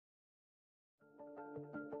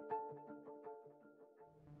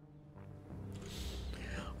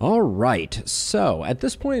All right, so at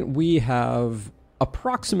this point we have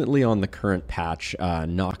approximately on the current patch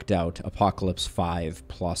knocked out Apocalypse 5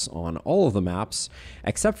 plus on all of the maps,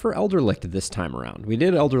 except for Elderlicht this time around. We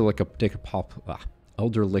did Elderlicht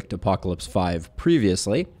Apocalypse 5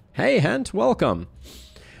 previously. Hey, Hent, welcome.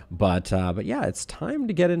 But yeah, it's time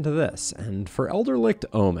to get into this. And for Elderlicht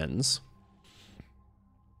Omens,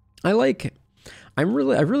 I've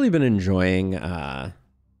really been enjoying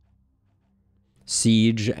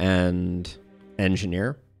Siege and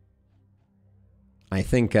Engineer. I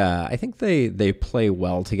think they play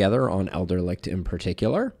well together on Elderlicht in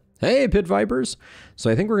particular. Hey, Pit Vipers!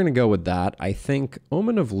 So I think we're going to go with that. I think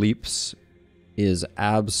Omen of Leaps is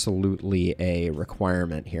absolutely a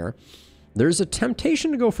requirement here. There's a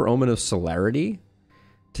temptation to go for Omen of Celerity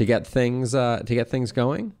to get things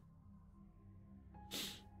going.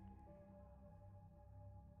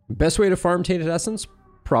 Best way to farm Tainted Essence?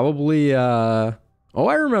 Probably, oh,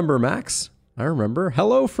 I remember, Max. I remember.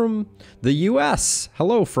 Hello from the US.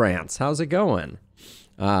 Hello, France. How's it going?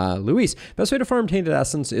 Luis, best way to farm Tainted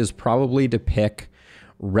Essence is probably to pick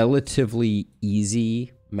relatively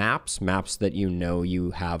easy maps that you know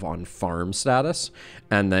you have on farm status,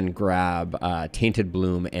 and then grab Tainted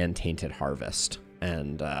Bloom and Tainted Harvest,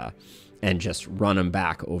 and just run them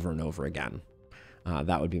back over and over again.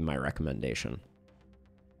 That would be my recommendation.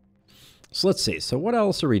 So let's see. So what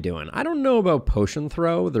else are we doing? I don't know about Potion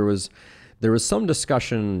Throw. There was some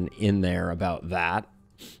discussion in there about that,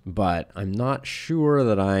 but I'm not sure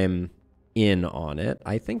that I'm in on it.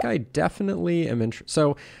 I think I definitely am interested.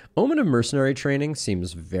 So Omen of Mercenary Training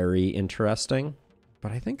seems very interesting,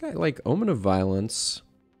 but I think I like Omen of Violence,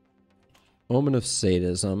 Omen of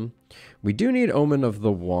Sadism. We do need Omen of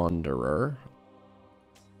the Wanderer.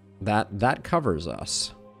 That covers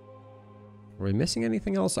us. Are we missing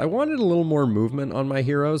anything else? I wanted a little more movement on my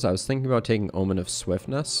heroes. I was thinking about taking Omen of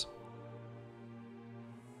Swiftness.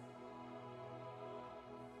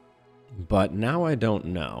 But now I don't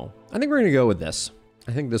know. I think we're going to go with this.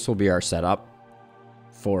 I think this will be our setup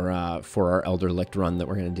for our Elderlicht run that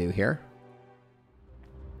we're going to do here.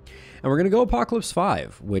 And we're going to go Apocalypse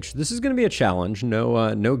 5, which this is going to be a challenge.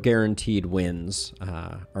 No guaranteed wins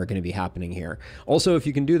are going to be happening here. Also, if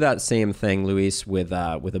you can do that same thing, Luis, with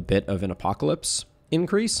a bit of an Apocalypse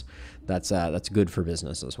increase, that's good for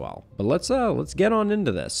business as well. But let's get on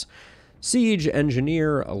into this. Siege,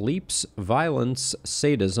 Engineer, Leaps, Violence,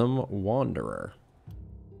 Sadism, Wanderer.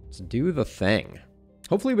 Let's do the thing.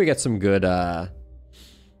 Hopefully we get some good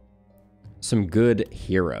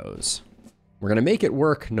heroes. We're going to make it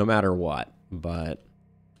work no matter what, but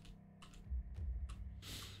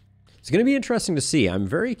it's going to be interesting to see. I'm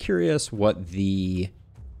very curious how the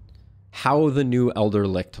new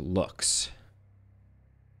Elderlicht looks.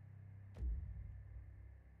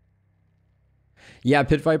 Yeah,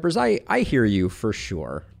 Pit Vipers, I hear you for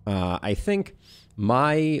sure. I think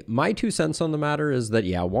my 2 cents on the matter is that,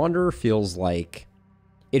 yeah, Wanderer feels like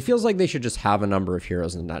they should just have a number of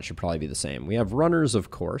heroes, and that should probably be the same. We have runners,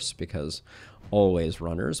 of course, because always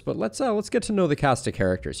runners, but let's get to know the cast of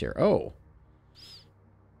characters here. Oh.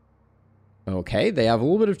 Okay, they have a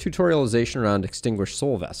little bit of tutorialization around Extinguished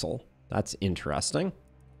Soul Vessel. That's interesting.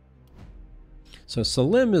 So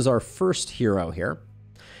Salim is our first hero here.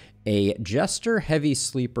 A Jester Heavy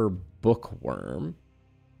Sleeper Bookworm.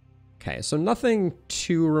 Okay, so nothing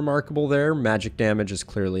too remarkable there. Magic damage is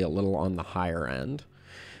clearly a little on the higher end.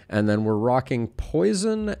 And then we're rocking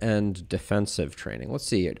Poison and Defensive Training. Let's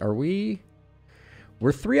see,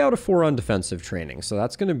 we're 3 out of 4 on Defensive Training, so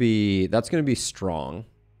that's gonna be strong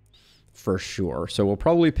for sure. So we'll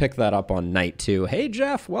probably pick that up on night 2. Hey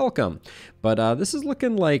Jeff, welcome. But this is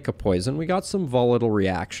looking like a Poison. We got some volatile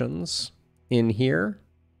reactions in here.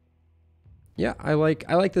 Yeah, I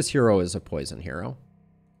like this hero as a Poison hero.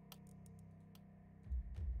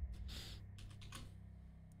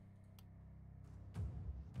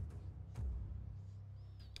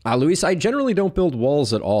 Luis, I generally don't build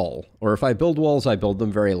walls at all. Or if I build walls, I build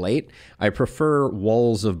them very late. I prefer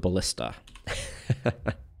walls of ballista.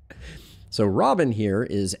 So Robin here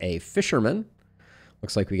is a fisherman.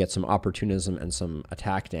 Looks like we get some opportunism and some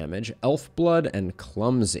attack damage. Elf blood and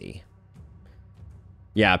clumsy.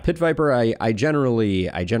 Yeah, Pit Viper, I generally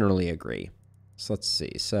agree. So let's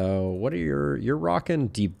see. So what are you're rocking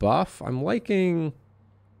debuff? I'm liking.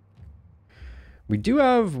 We do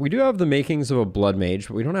have the makings of a blood mage,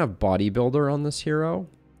 but we don't have bodybuilder on this hero.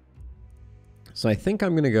 So I think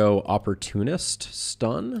I'm gonna go opportunist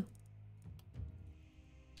stun.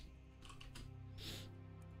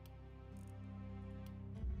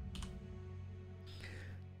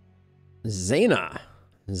 Zayna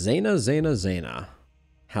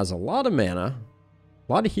has a lot of mana,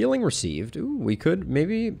 A lot of healing received. Ooh, we could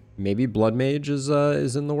maybe Blood Mage is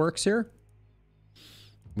in the works here.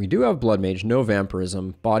 We do have Blood Mage, no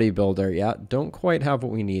Vampirism, Bodybuilder. Yeah, don't quite have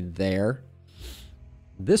what we need there.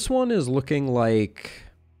 This one is looking like,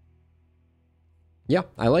 yeah,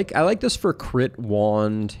 I like this for crit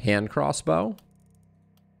wand hand crossbow,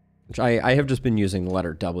 which I have just been using the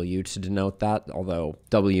letter W to denote that, although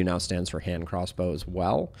W now stands for hand crossbow as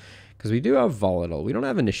well, because we do have volatile. We don't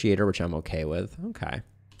have initiator, which I'm okay with. Okay.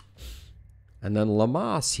 And then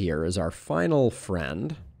Lamas here is our final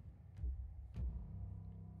friend.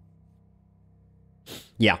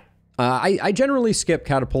 Yeah. I generally skip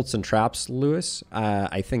catapults and traps, Lewis.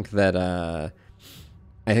 I think that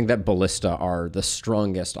ballista are the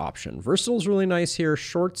strongest option. Versatile's really nice here.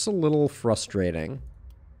 Short's a little frustrating.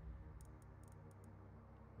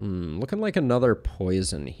 Looking like another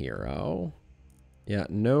poison hero. Yeah,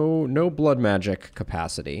 no blood magic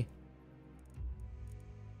capacity.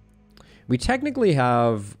 We technically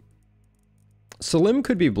have... Salim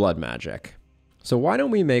could be blood magic. So why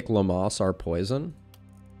don't we make Lamas our poison?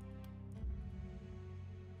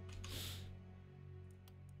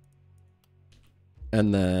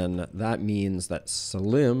 And then that means that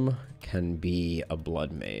Salim can be a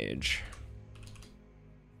blood mage.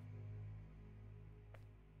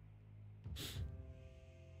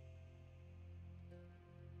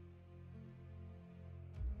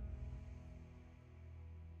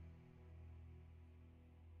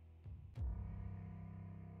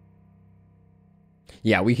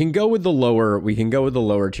 Yeah, we can go with the lower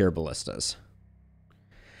tier ballistas.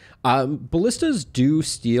 Ballistas do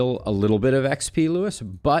steal a little bit of XP, Lewis,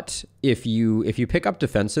 but if you pick up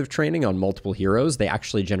defensive training on multiple heroes, they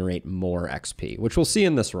actually generate more XP, which we'll see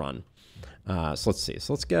in this run. So let's see.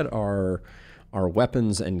 So let's get our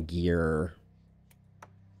weapons and gear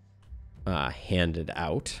handed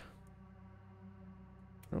out.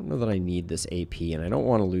 I don't know that I need this AP, and I don't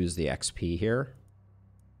want to lose the XP here.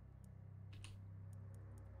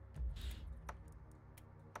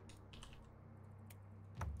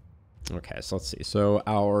 Okay, so let's see. So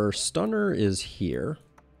our stunner is here,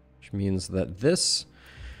 which means that this...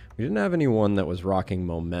 We didn't have anyone that was rocking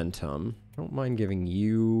momentum. Don't mind giving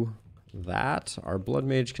you that. Our blood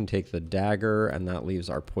mage can take the dagger, and that leaves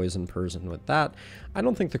our poison person with that. I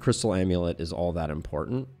don't think the crystal amulet is all that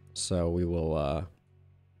important, so we will...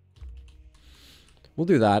 We'll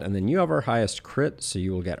do that, and then you have our highest crit, so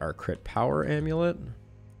you will get our crit power amulet.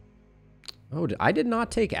 Oh, I did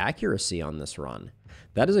not take accuracy on this run.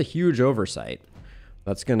 That is a huge oversight.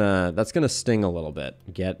 That's gonna sting a little bit.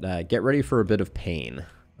 Get ready for a bit of pain.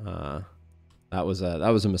 That was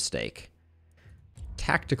a mistake.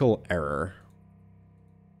 Tactical error.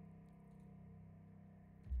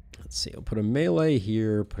 Let's see. I'll put a melee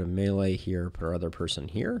here. Put a melee here. Put our other person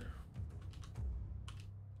here.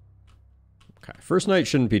 Okay. First night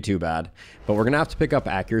shouldn't be too bad, but we're gonna have to pick up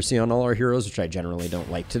accuracy on all our heroes, which I generally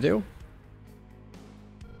don't like to do.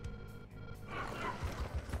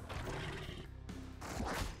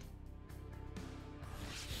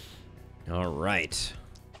 All right,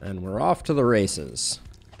 and we're off to the races.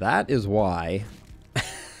 That is why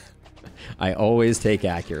I always take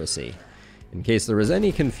accuracy, in case there was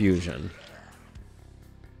any confusion.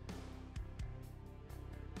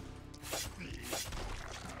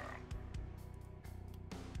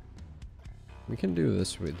 We can do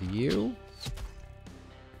this with you.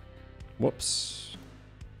 Whoops.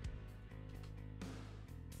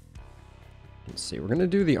 Let's see, we're gonna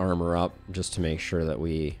do the armor up just to make sure that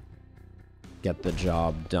we get the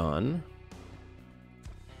job done.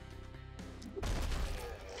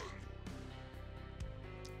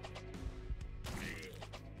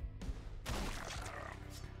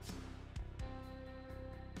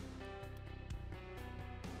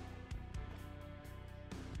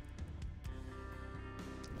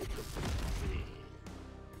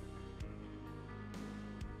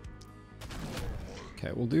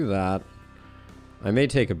 Okay, we'll do that. I may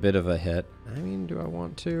take a bit of a hit. I mean, do I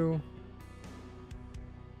want to?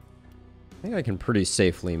 I think I can pretty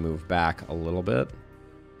safely move back a little bit.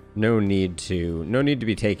 No need to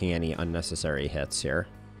be taking any unnecessary hits here.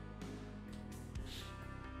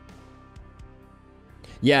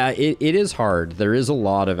 Yeah, it is hard. There is a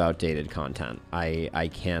lot of outdated content. I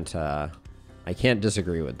can't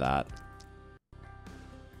disagree with that.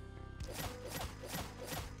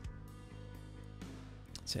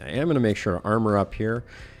 See, I am going to make sure to armor up here,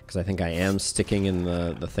 because I think I am sticking in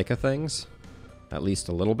the thick of things, at least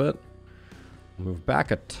a little bit. Move back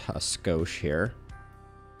a skosh here.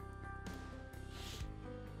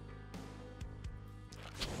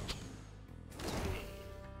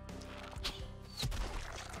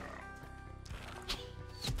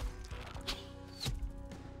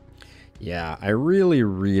 Yeah, I really,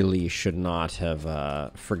 really should not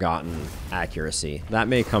have forgotten accuracy. That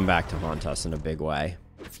may come back to haunt us in a big way.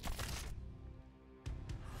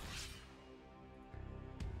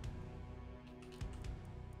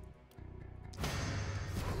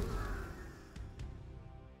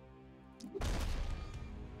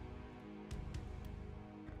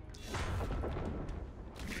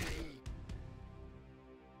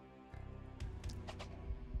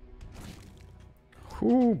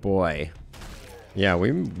 Oh boy. Yeah,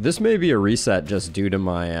 this may be a reset just due to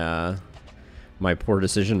my my poor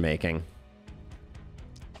decision making.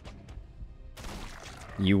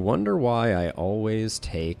 You wonder why I always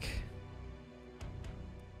take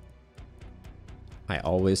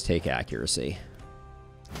accuracy.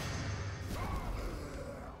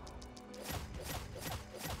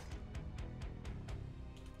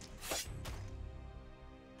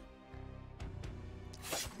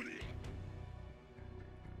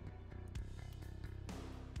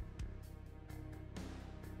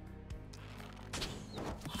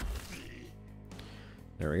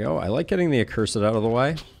 There we go. I like getting the accursed out of the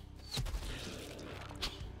way.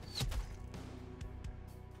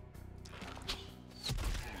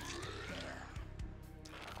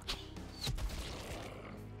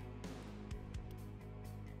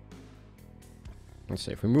 Let's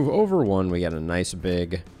see, if we move over one, we get a nice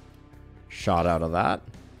big shot out of that.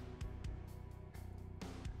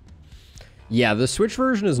 Yeah, the Switch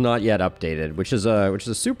version is not yet updated, which is a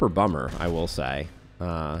super bummer, I will say.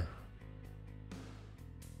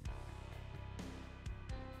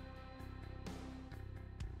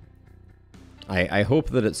 I hope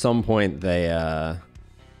that at some point they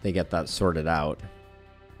get that sorted out.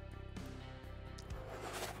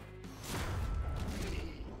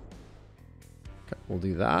 Okay, we'll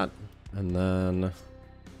do that, and then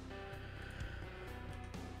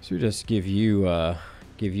so we just give you a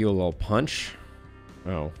little punch.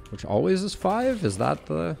 Oh, which always is 5? Is that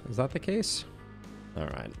the case? All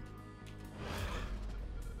right.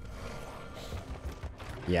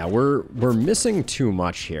 Yeah, we're missing too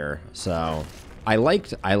much here. So I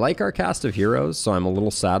like our cast of heroes, so I'm a little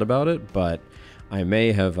sad about it, but I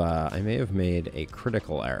may have made a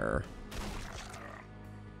critical error.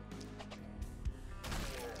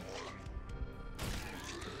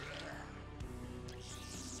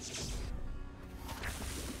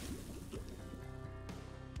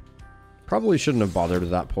 Probably shouldn't have bothered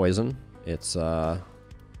with that poison. It's a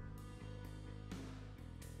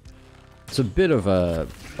bit of a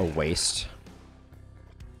waste.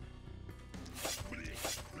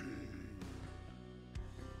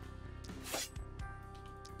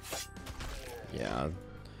 Yeah.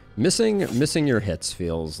 Missing your hits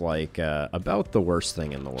feels like about the worst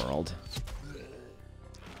thing in the world.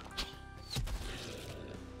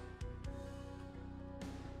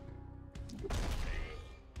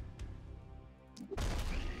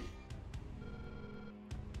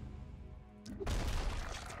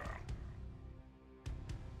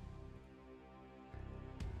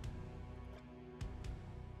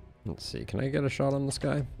 Let's see, can I get a shot on this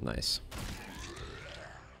guy? Nice.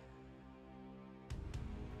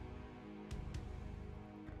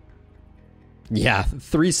 Yeah,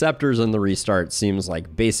 3 scepters in the restart seems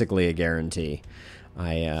like basically a guarantee.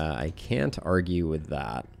 I can't argue with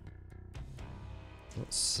that.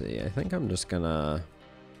 Let's see, I think I'm just gonna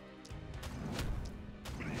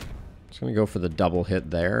go for the double hit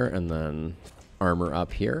there and then armor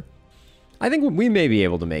up here. I think we may be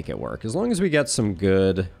able to make it work as long as we get some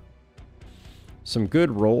good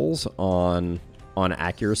rolls on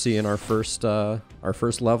accuracy in our first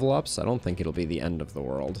level ups. I don't think it'll be the end of the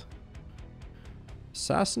world.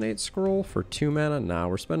 Assassinate scroll for 2 mana. Nah,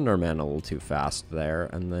 we're spending our mana a little too fast there.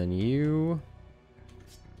 And then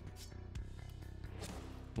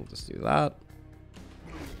we'll just do that.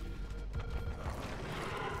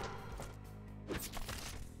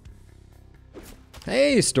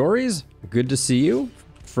 Hey, Stories! Good to see you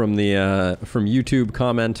from the from YouTube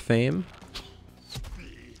comment fame.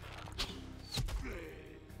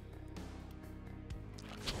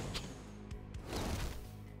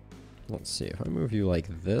 Let's see, if I move you like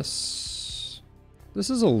this... This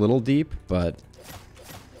is a little deep, but...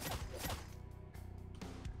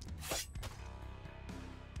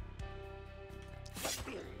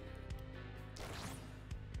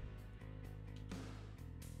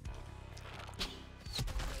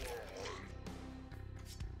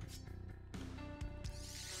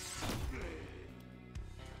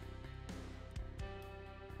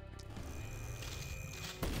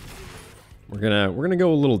 We're gonna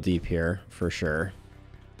go a little deep here for sure.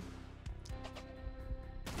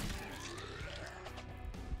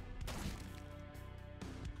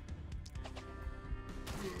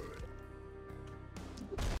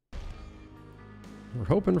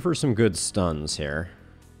 hoping for some good stuns here.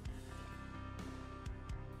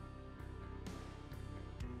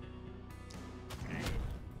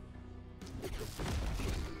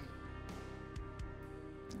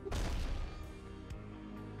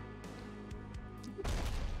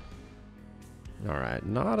 All right,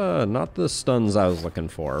 not the stuns I was looking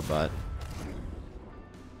for, but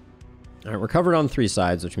all right, we're covered on 3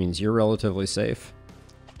 sides, which means you're relatively safe.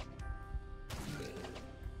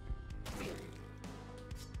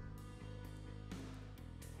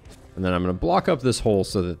 And then I'm going to block up this hole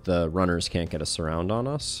so that the runners can't get a surround on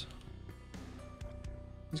us.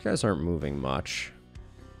 These guys aren't moving much.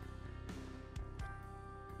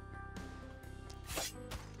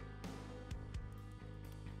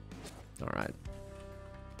 All right.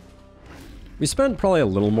 We spent probably a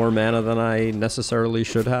little more mana than I necessarily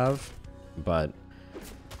should have, but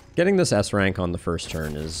getting this S rank on the first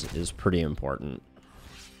turn is pretty important.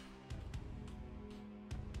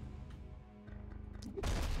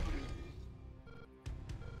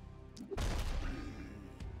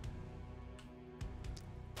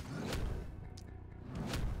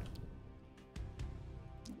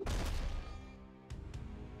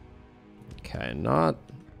 Okay,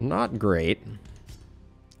 not great.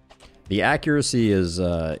 The accuracy is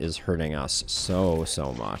hurting us so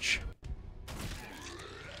much.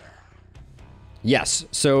 Yes,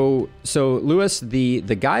 so Lewis, the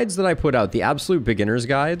guides that I put out, the absolute beginner's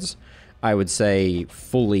guides, I would say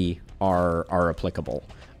fully are applicable.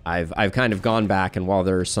 I've kind of gone back, and while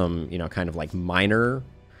there are some, you know, kind of like minor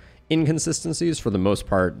inconsistencies, for the most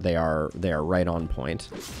part they are right on point.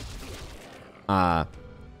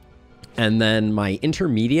 And then my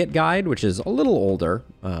intermediate guide, which is a little older,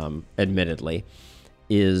 admittedly,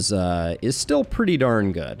 is still pretty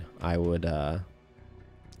darn good. I would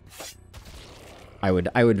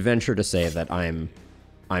venture to say that I'm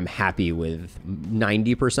happy with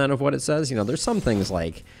 90% of what it says. You know, there's some things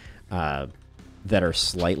like that are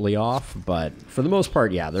slightly off, but for the most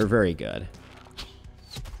part, yeah, they're very good.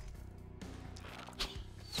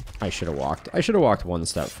 I should have walked one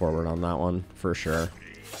step forward on that one for sure.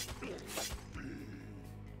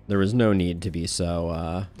 There was no need to be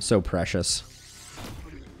so precious.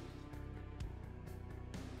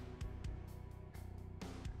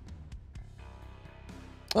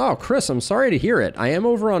 Oh, Chris, I'm sorry to hear it. I am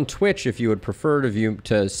over on Twitch if you would prefer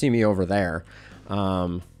to see me over there.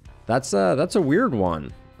 That's a weird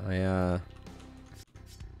one.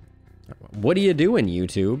 What do you do in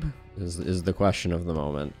YouTube is the question of the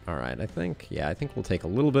moment. All right, I think we'll take a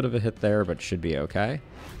little bit of a hit there, but should be okay.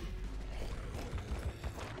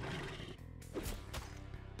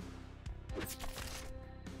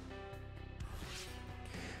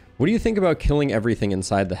 What do you think about killing everything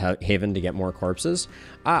inside the haven to get more corpses?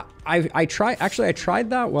 I tried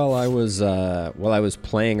that while I was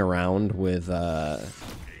playing around with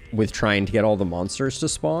trying to get all the monsters to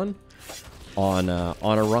spawn on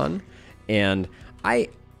a run, and I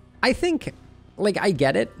think, like, I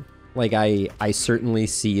get it. Like, I certainly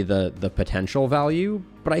see the potential value,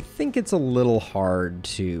 but I think it's a little hard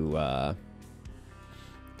to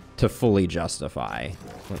fully justify.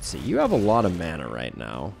 Let's see. You have a lot of mana right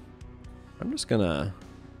now. I'm just gonna...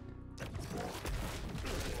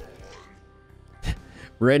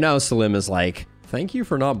 Right now, Salim is like, thank you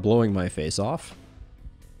for not blowing my face off.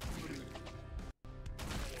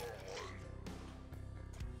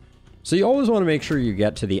 So you always want to make sure you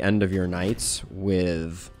get to the end of your nights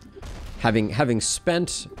with having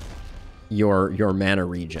spent your mana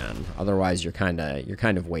regen. Otherwise, you're kind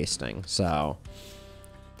of wasting. So...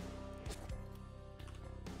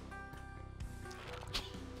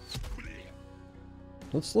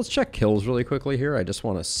 Let's check kills really quickly here. I just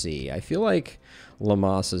want to see. I feel like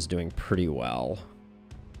Lamas is doing pretty well.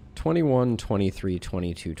 21, 23,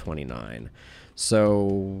 22, 29.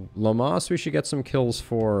 So Lamas we should get some kills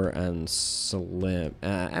for, and Salim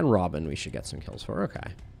and Robin we should get some kills for.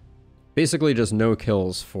 Okay. Basically just no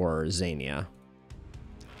kills for Xania.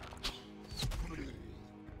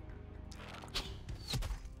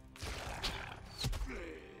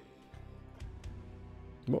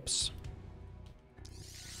 Whoops.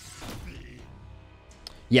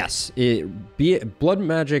 Yes, blood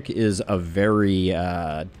magic is a very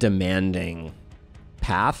demanding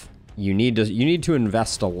path. You need to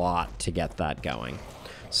invest a lot to get that going.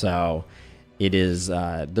 So it is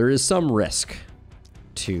there is some risk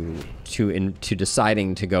to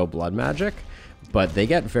deciding to go blood magic, but they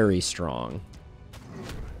get very strong.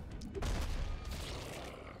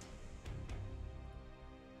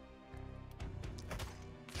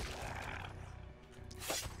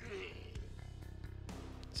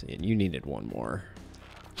 And you needed one more.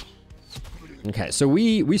 Okay, so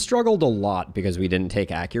we struggled a lot because we didn't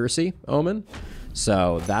take accuracy, Omen.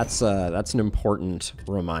 So that's an important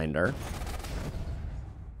reminder.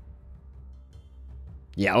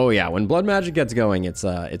 Yeah, oh yeah, when blood magic gets going, it's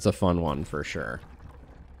a fun one for sure.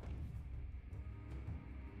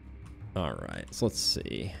 All right, so let's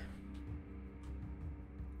see.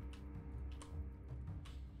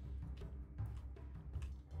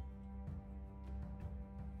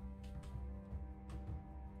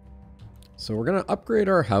 So we're gonna upgrade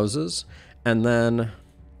our houses, and then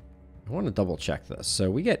I want to double check this. So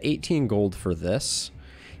we get 18 gold for this.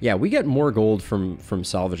 Yeah, we get more gold from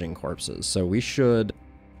salvaging corpses. So we should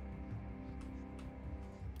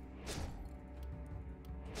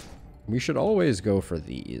always go for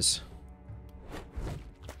these.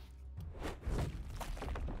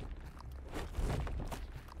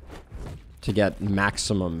 To get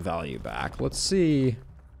maximum value back. Let's see.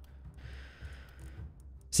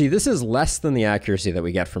 See, this is less than the accuracy that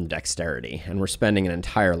we get from Dexterity, and we're spending an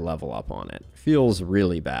entire level up on it. Feels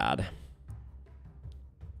really bad.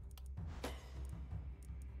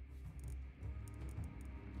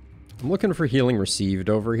 I'm looking for healing received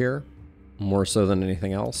over here, more so than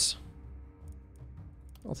anything else.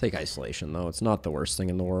 I'll take isolation, though. It's not the worst thing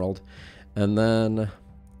in the world. And then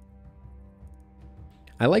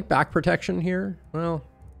I like back protection here. Well,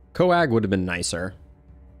 Coag would have been nicer.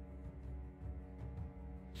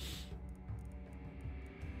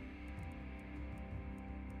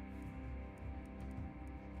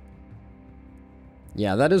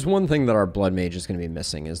 Yeah, that is one thing that our blood mage is going to be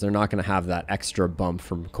missing, is they're not going to have that extra bump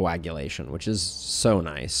from coagulation, which is so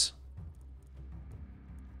nice.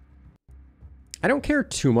 I don't care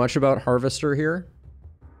too much about Harvester here.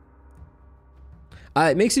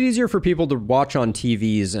 It makes it easier for people to watch on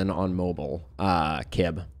TVs and on mobile,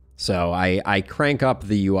 Kib. So I crank up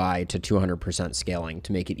the UI to 200% scaling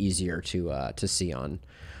to make it easier to see on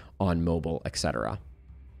mobile, etc.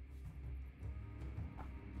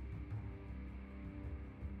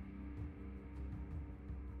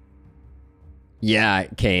 Yeah,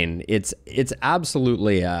 Kane, it's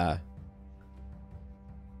absolutely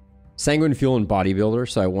Sanguine Fuel and Bodybuilder,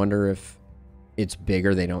 so I wonder if it's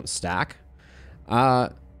bigger, they don't stack. I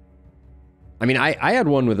mean, I had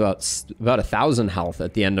one with about 1,000 health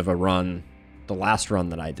at the end of a run, the last run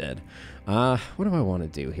that I did. What do I want to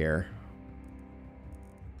do here?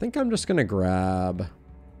 I think I'm just going to grab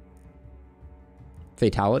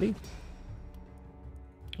Fatality.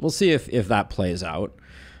 We'll see if that plays out.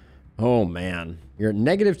 Oh man, you're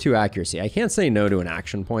 -2 accuracy. I can't say no to an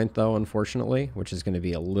action point though, unfortunately, which is going to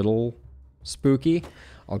be a little spooky.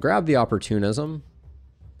 I'll grab the opportunism,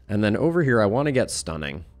 and then over here I want to get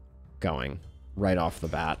stunning going right off the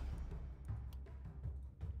bat.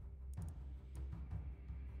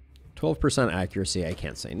 12% accuracy I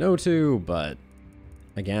can't say no to, but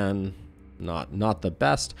again, not the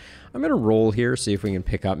best. I'm going to roll here, see if we can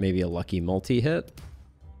pick up maybe a lucky multi-hit.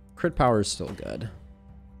 Crit power is still good.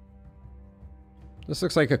 This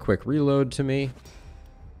looks like a quick reload to me.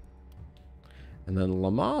 And then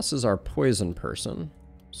Lamas is our poison person.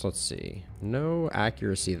 So let's see. No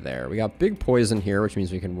accuracy there. We got big poison here, which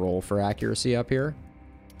means we can roll for accuracy up here.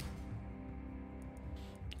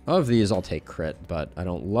 Of these, I'll take crit, but I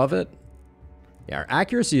don't love it. Yeah, our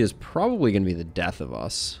accuracy is probably going to be the death of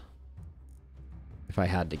us, if I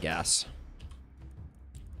had to guess.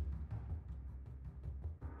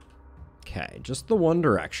 Okay, just the one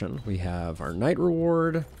direction. We have our night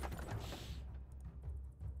reward.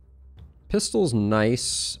 Pistol's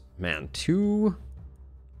nice. Man, two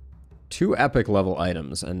epic level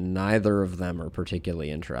items, and neither of them are particularly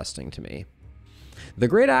interesting to me. The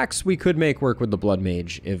Great Axe we could make work with the Blood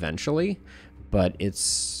Mage eventually, but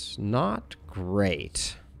it's not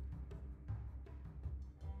great.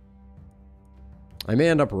 I may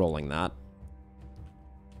end up rolling that.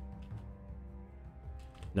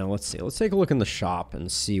 Now let's see. Let's take a look in the shop and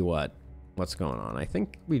see what's going on. I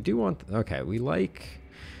think we do want... Okay, we like,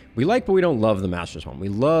 but we don't love the Master's Wand. We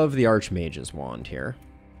love the Archmage's Wand here.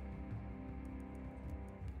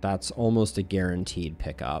 That's almost a guaranteed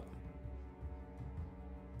pickup.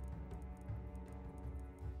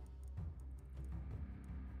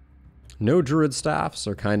 No Druid Staffs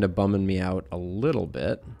are kind of bumming me out a little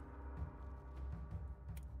bit.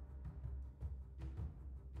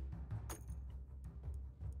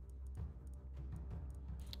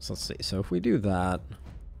 So let's see. So if we do that,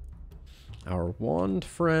 our wand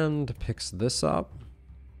friend picks this up,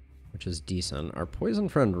 which is decent. Our poison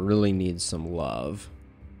friend really needs some love.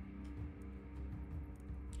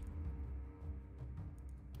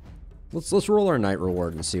 Let's roll our night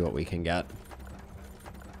reward and see what we can get.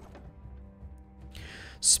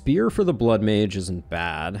 Spear for the Blood Mage isn't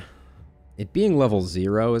bad. It being level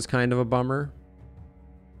 0 is kind of a bummer.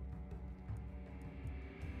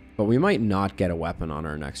 But we might not get a weapon on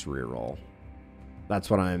our next reroll.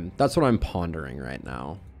 That's what I'm pondering right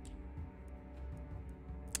now.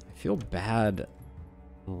 I feel bad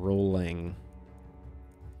rolling.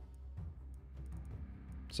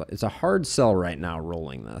 So it's a hard sell right now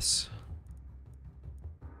rolling this.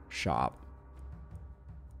 Shop.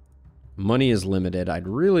 Money is limited. I'd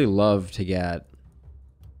really love to get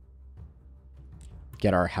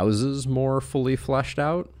our houses more fully fleshed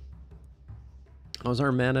out. How's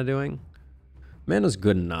our mana doing? Mana's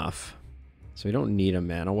good enough. So we don't need a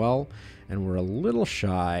mana well, and we're a little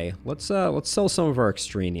shy. Let's sell some of our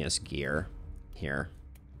extraneous gear here.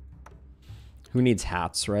 Who needs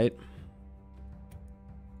hats, right?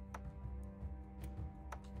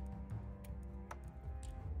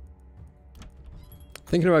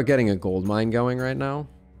 Thinking about getting a gold mine going right now,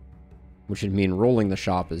 which would mean rolling the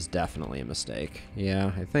shop is definitely a mistake.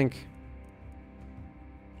 Yeah, I think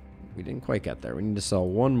we didn't quite get there. We need to sell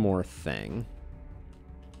one more thing.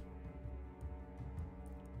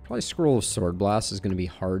 Probably Scroll of Sword Blast is going to be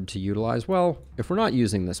hard to utilize. Well, if we're not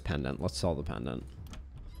using this pendant, let's sell the pendant.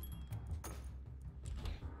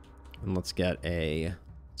 And let's get a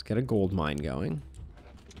gold mine going.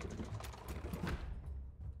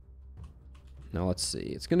 Now let's see.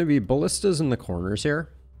 It's going to be ballistas in the corners here.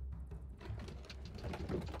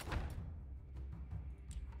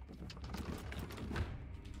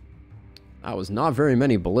 That was not very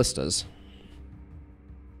many ballistas.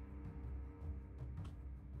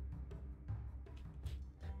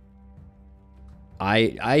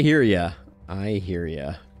 I hear ya. I hear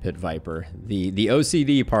ya, Pit Viper. The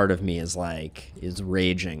OCD part of me is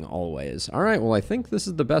raging always. All right, well, I think this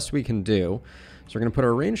is the best we can do. So we're going to put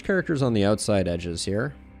our ranged characters on the outside edges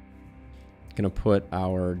here. Going to put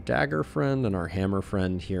our dagger friend and our hammer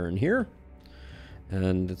friend here and here.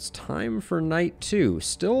 And it's time for night 2.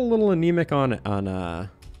 Still a little anemic on well,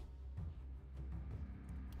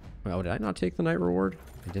 did I not take the night reward?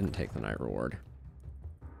 I didn't take the night reward.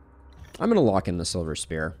 I'm going to lock in the silver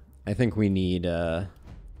spear. I think we need to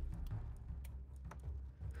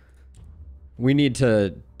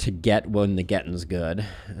get when the getting's good.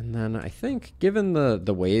 And then I think given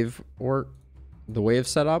the wave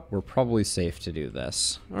setup, we're probably safe to do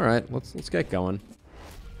this. All right, let's get going.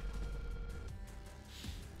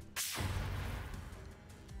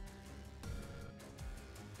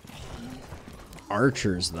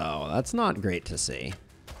 Archers though, that's not great to see.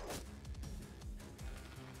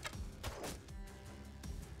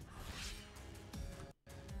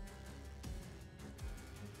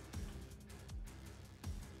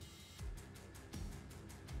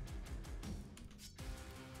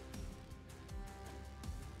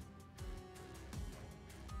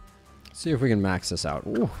 See if we can max this out.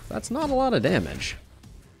 Ooh, that's not a lot of damage.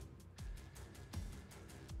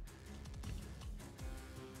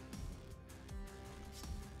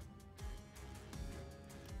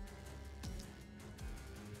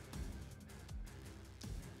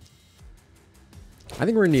 I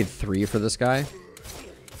think we're gonna need 3 for this guy.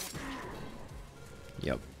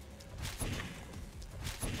 Yep.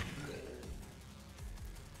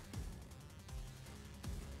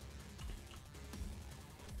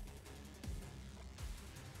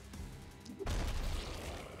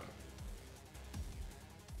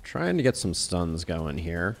 Trying to get some stuns going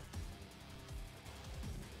here.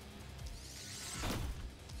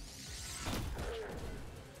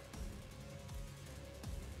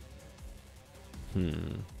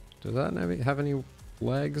 Does that have any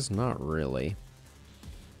legs? Not really.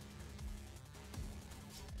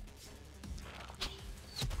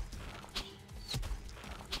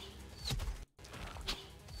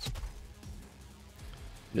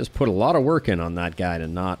 Just put a lot of work in on that guy to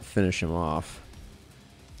not finish him off.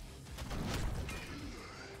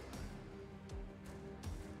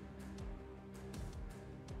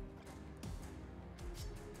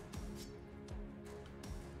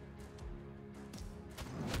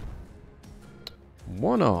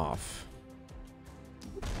 One off.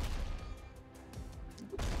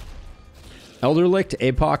 Elderlicht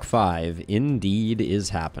Epoch 5 indeed is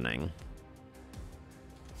happening.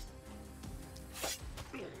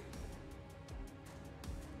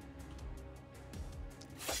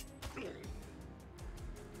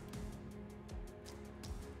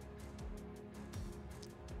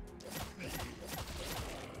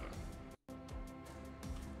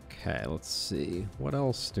 Okay, let's see. What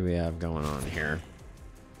else do we have going on here?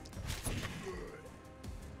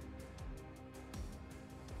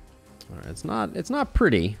 All right, it's not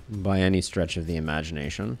pretty by any stretch of the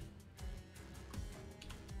imagination.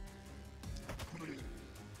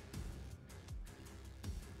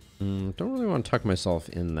 Don't really want to tuck myself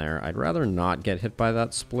in there. I'd rather not get hit by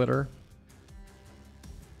that splitter.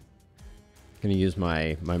 Gonna use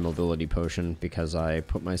my mobility potion because I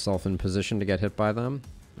put myself in position to get hit by them.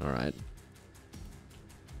 All right.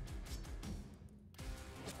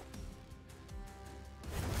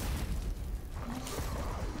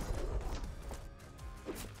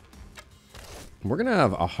 We're gonna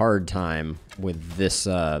have a hard time with this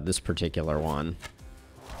this particular one.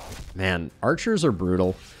 Man, archers are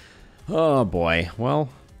brutal. Oh boy. Well,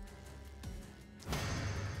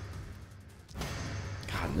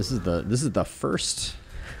 God, this is the first.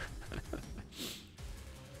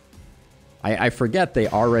 I forget they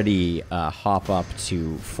already hop up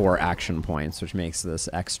to 4 action points, which makes this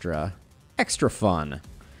extra fun.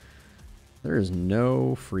 There is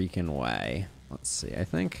no freaking way. Let's see. I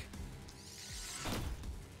think.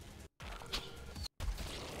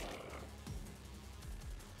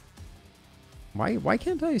 Why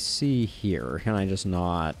can't I see here? Can I just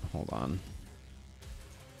not? Hold on.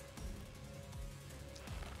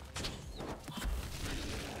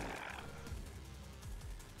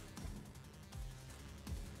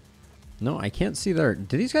 No, I can't see their...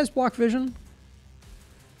 Do these guys block vision?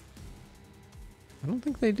 I don't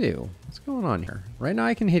think they do. What's going on here? Right now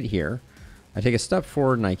I can hit here. I take a step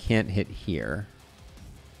forward and I can't hit here.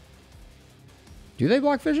 Do they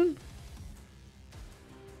block vision?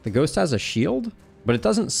 The ghost has a shield, but it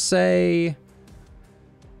doesn't say...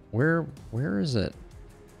 Where is it?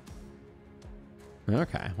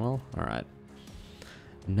 Okay, well, all right.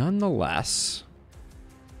 Nonetheless...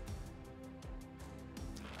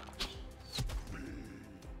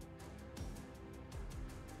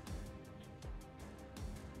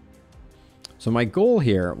 So my goal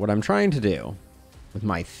here, what I'm trying to do with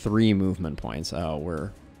my 3 movement points... Oh, we're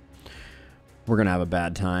going to have a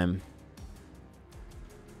bad time.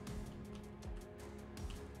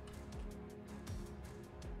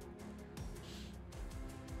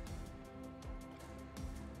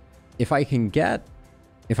 If I can get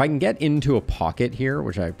into a pocket here,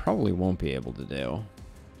 which I probably won't be able to do.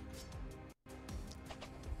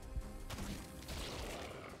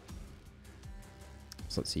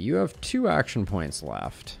 So let's see, you have 2 action points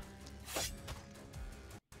left.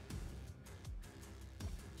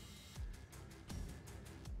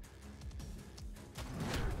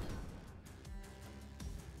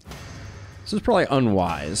 This is probably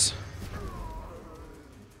unwise.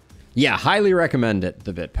 Yeah, highly recommend it,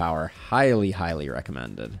 the bit power. Highly, highly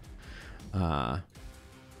recommended.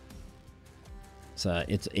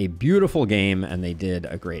 It's a beautiful game, and they did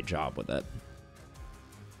a great job with it.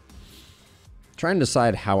 Trying to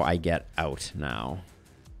decide how I get out now.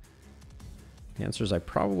 The answer is I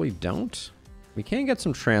probably don't. We can get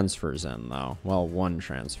some transfers in, though. Well, 1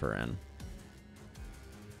 transfer in.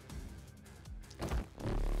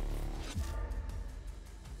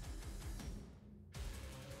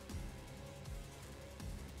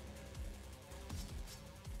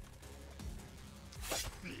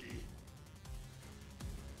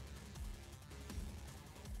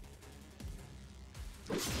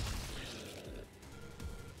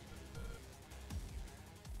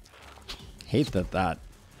 Hate that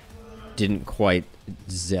didn't quite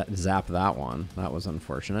zap that one. That was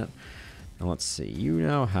unfortunate. Now let's see. You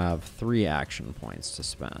now have 3 action points to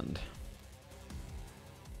spend.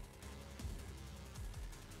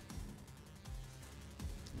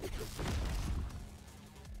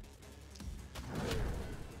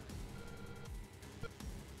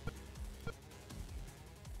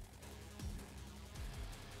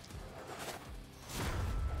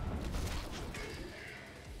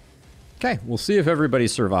 Okay, we'll see if everybody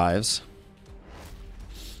survives.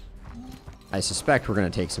 I suspect we're going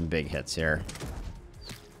to take some big hits here.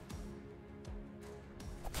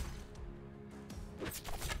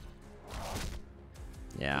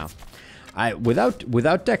 Yeah.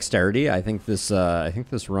 Without dexterity, I think this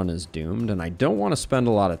run is doomed, and I don't want to spend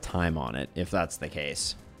a lot of time on it if that's the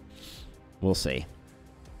case. We'll see.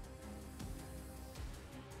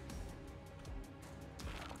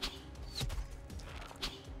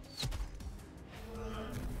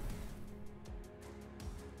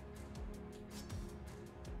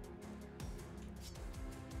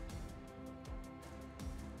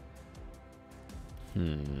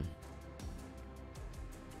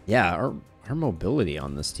 Yeah, our mobility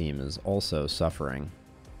on this team is also suffering.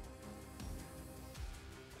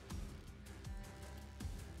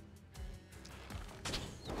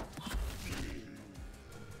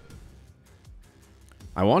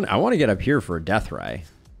 I want to get up here for a death ray.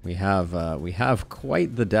 We have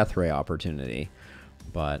quite the death ray opportunity,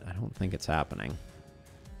 but I don't think it's happening.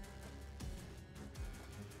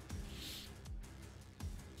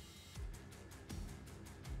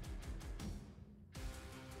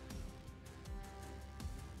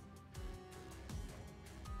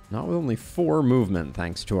 Not with only 4 movement,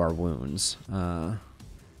 thanks to our wounds. And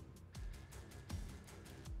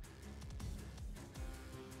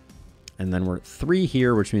then we're at 3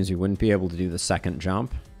 here, which means we wouldn't be able to do the second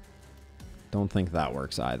jump. Don't think that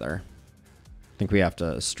works either. I think we have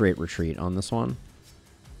to straight retreat on this one.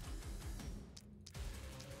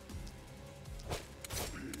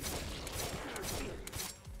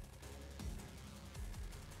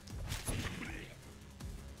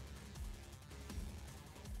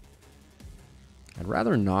 I'd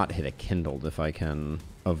rather not hit a kindled if I can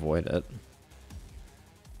avoid it.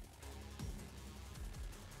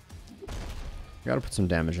 Gotta put some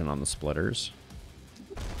damage in on the splitters.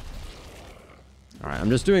 Alright,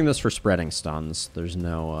 I'm just doing this for spreading stuns. There's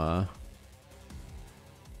no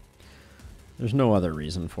other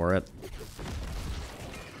reason for it.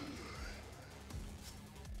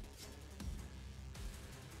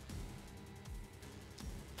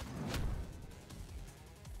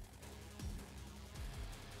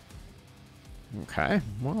 Okay,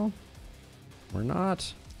 well, we're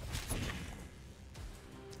not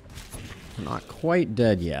quite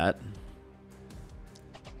dead yet.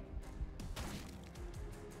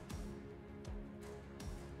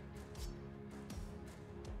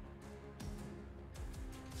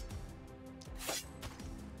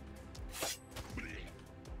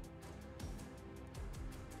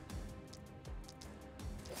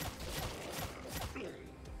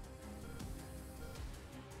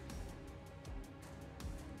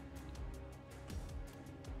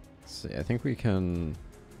 See, I think we can,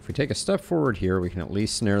 if we take a step forward here, we can at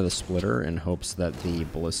least snare the splitter in hopes that the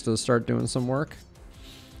ballistas start doing some work.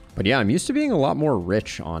 But yeah, I'm used to being a lot more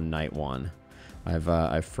rich on night 1.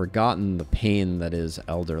 I've forgotten the pain that is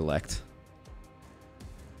Elderlicht.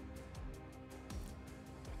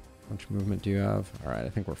 How much movement do you have? All right, I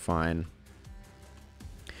think we're fine.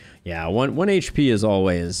 Yeah, one HP is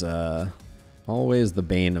always always the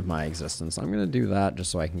bane of my existence. I'm gonna do that just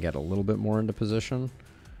so I can get a little bit more into position.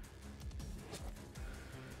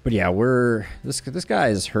 But yeah, this guy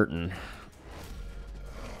is hurting.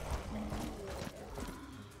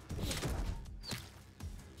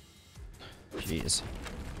 Jeez.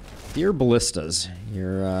 Dear ballistas,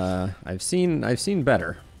 you're I've seen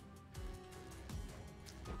better.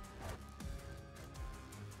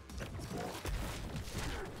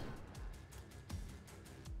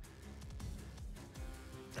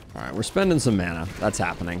 All right, we're spending some mana. That's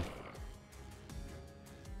happening.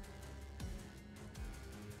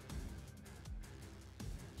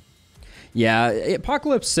 Yeah,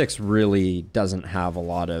 Apocalypse 6 really doesn't have a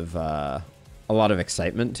lot of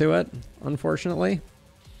excitement to it, unfortunately.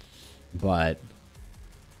 But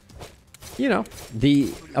you know,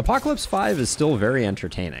 the Apocalypse 5 is still very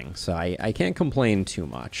entertaining, so I can't complain too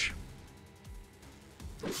much.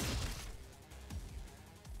 Let's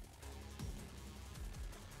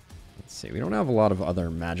see, we don't have a lot of other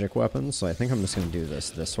magic weapons, so I think I'm just going to do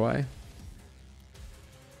this way.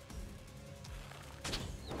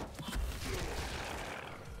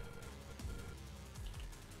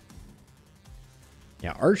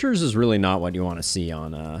 Yeah, archers is really not what you want to see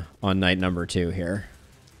on night number 2 here.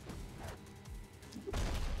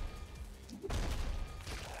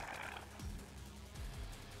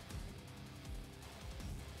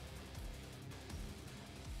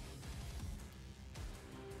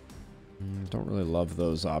 Don't really love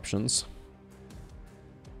those options.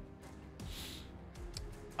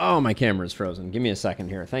 Oh, my camera's frozen. Give me a second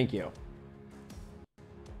here. Thank you.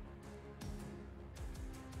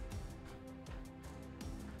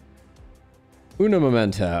 Una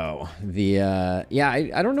momento. Yeah,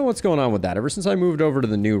 I don't know what's going on with that. Ever since I moved over to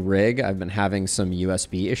the new rig, I've been having some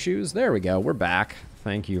USB issues. There we go. We're back.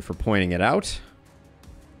 Thank you for pointing it out.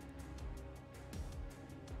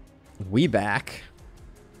 We back.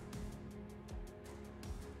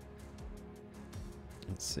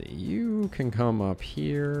 Let's see. You can come up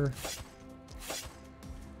here.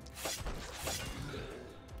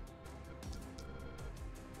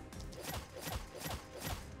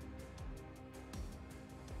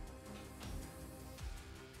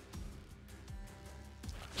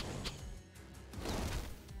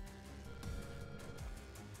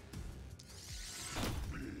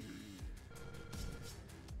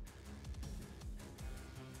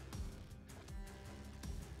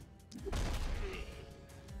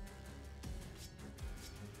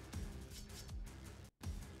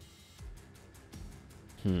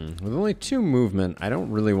 With only 2 movement, I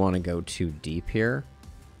don't really want to go too deep here.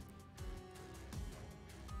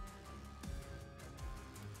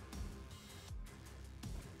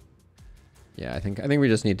 Yeah, I think we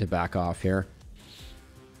just need to back off here.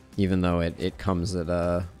 Even though it comes at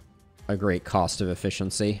a a great cost of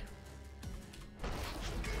efficiency.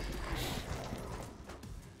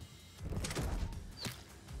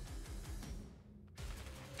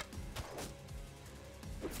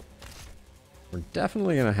 We're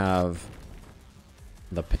definitely going to have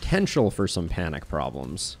the potential for some panic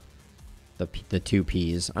problems. The two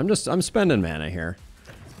Ps. I'm spending mana here.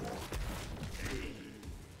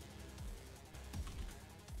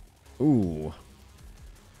 Ooh.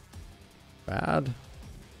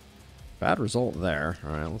 Bad result there.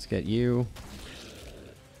 All right, let's get you.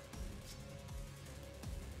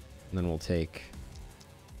 And then we'll take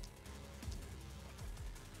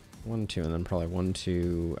 1, 2, and then probably 1,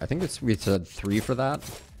 2. I think we said 3 for that.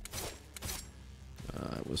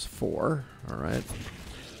 It was 4. All right.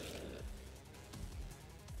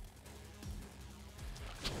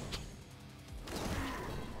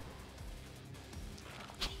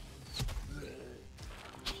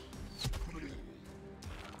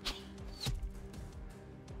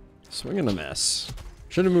 Swing and a miss.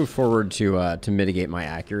 Should have moved forward to mitigate my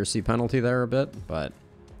accuracy penalty there a bit, but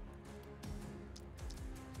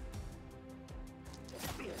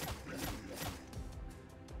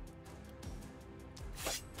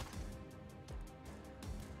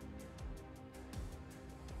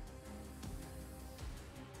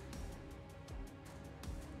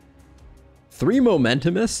three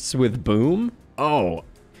Momentumists with Boom? Oh,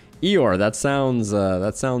 Eeyore, that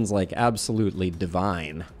sounds like absolutely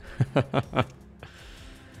divine. Hold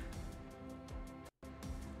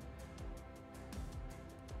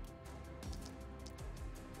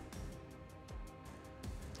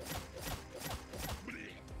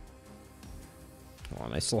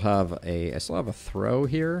on, I still have a throw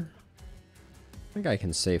here. I think I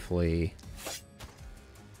can safely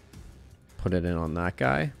put it in on that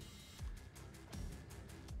guy.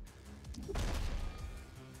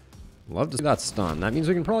 Love to see that stun. That means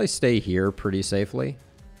we can probably stay here pretty safely.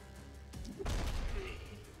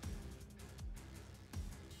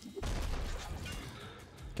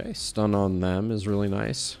 Okay, stun on them is really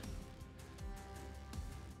nice.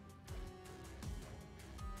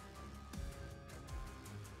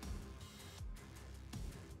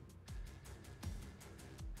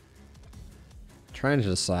 Trying to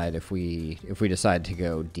decide if we decide to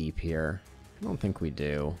go deep here. I don't think we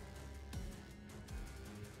do.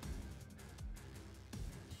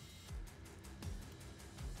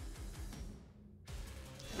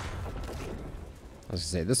 I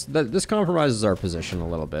was gonna say this compromises our position a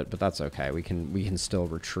little bit, but that's okay. We can still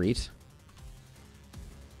retreat.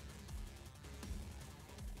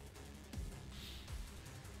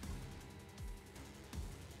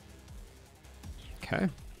 Okay.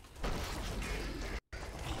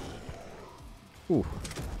 Ooh.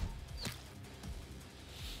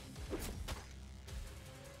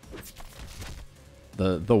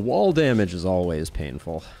 The wall damage is always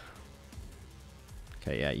painful.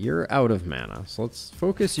 Okay, yeah, you're out of mana. So let's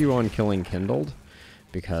focus you on killing Kindled,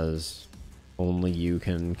 because only you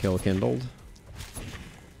can kill Kindled.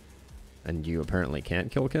 And you apparently can't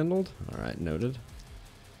kill Kindled. Alright, noted.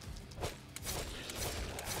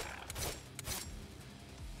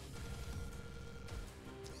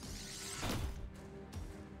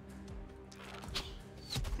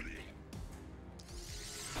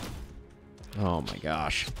 Oh my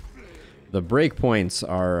gosh. The breakpoints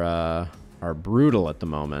are brutal at the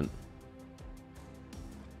moment.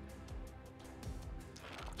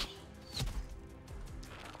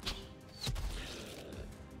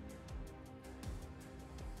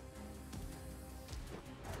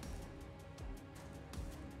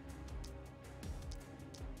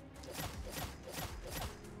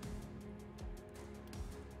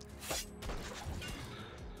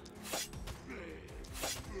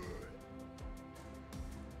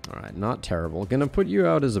 Alright, not terrible. Gonna put you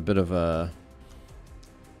out as a bit of a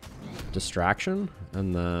distraction,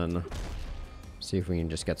 and then see if we can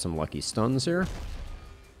just get some lucky stuns here.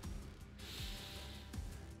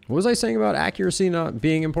 What was I saying about accuracy not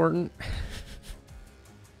being important?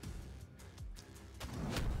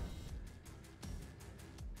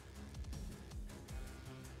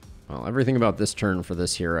 Well, everything about this turn for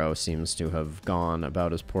this hero seems to have gone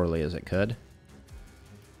about as poorly as it could.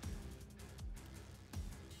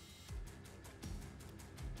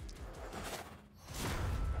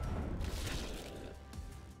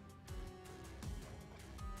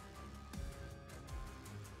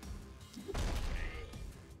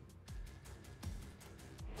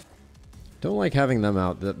 Don't like having them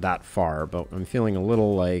out that far, but I'm feeling a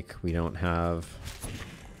little like we don't have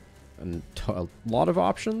a lot of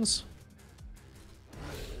options.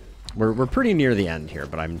 We're pretty near the end here,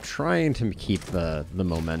 but I'm trying to keep the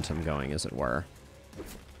momentum going, as it were.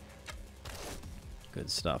 Good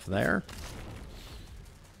stuff there.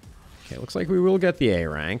 Okay, looks like we will get the A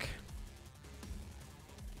rank.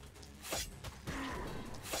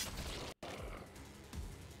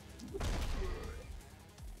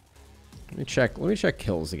 Let me check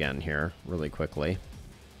kills again here really quickly.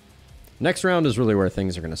 Next round is really where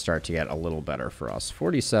things are going to start to get a little better for us.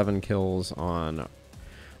 47 kills on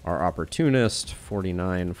our Opportunist,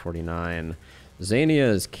 49, 49. Xania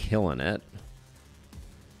is killing it.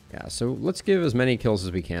 Yeah, so let's give as many kills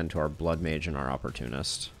as we can to our Blood Mage and our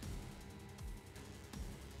Opportunist.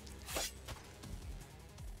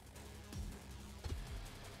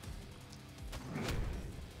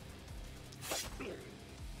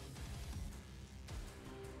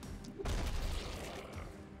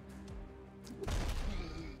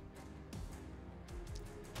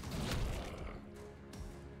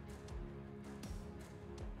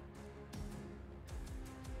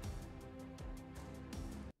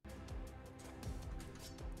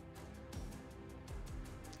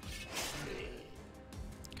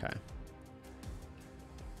 Okay.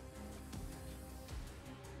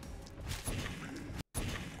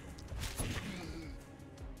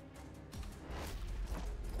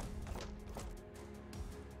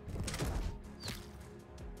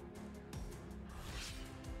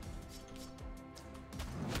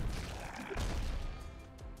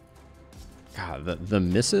 God, the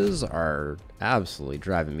misses are absolutely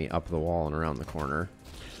driving me up the wall and around the corner.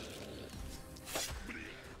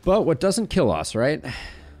 But what doesn't kill us, right?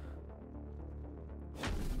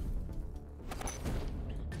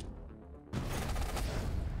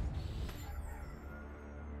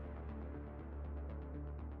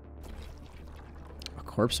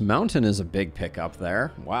 Corpse Mountain is a big pickup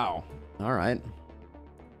there. Wow. All right.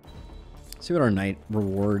 See what our night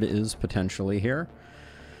reward is potentially here.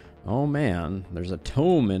 Oh man, there's a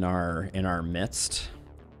tome in our midst.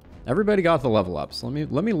 Everybody got the level up, so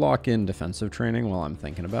let me lock in defensive training while I'm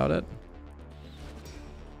thinking about it.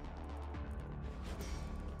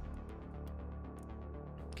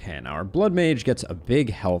 Okay, now our Blood Mage gets a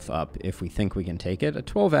big health up if we think we can take it. A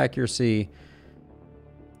 12 accuracy.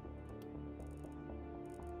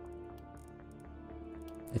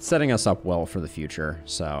 It's setting us up well for the future,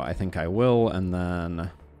 so I think I will, and then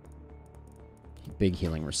big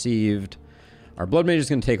healing received. Our Blood Mage is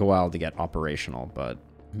going to take a while to get operational, but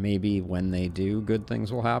maybe when they do, good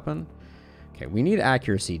things will happen. Okay, we need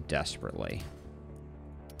accuracy desperately.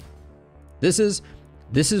 This is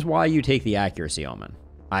why you take the accuracy omen.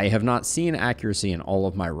 I have not seen accuracy in all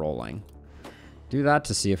of my rolling. Do that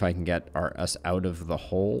to see if I can get us out of the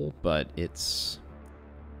hole, but it's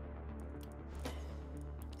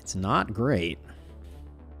not great.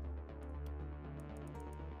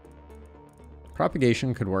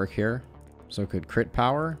 Propagation could work here. So could crit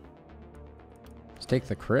power. Let's take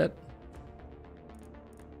the crit.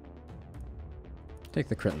 Take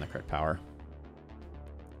the crit and the crit power.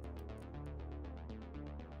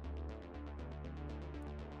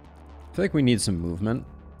 I feel like we need some movement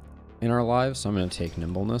in our lives, so I'm going to take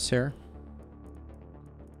nimbleness here.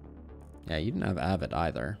 Yeah, you didn't have avid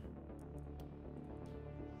either.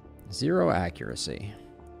 0 accuracy.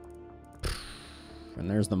 And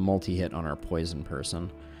there's the multi-hit on our poison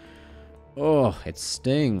person. Oh, it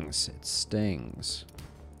stings. It stings.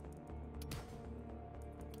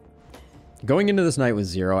 Going into this night with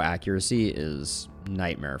 0 accuracy is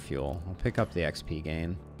nightmare fuel. I'll pick up the XP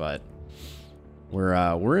gain, but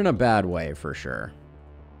we're in a bad way for sure.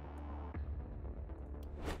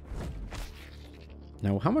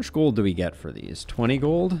 Now, how much gold do we get for these? 20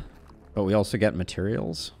 gold, but we also get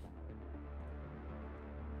materials.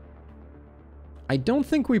 I don't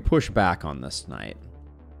think we push back on this night.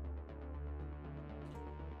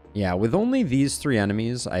 Yeah, with only these 3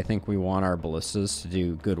 enemies, I think we want our ballistas to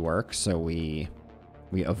do good work, so we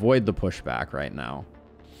avoid the pushback right now.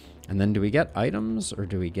 And then do we get items, or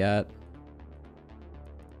do we get...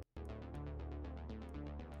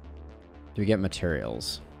 Do we get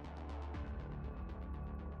materials?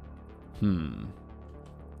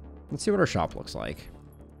 Let's see what our shop looks like.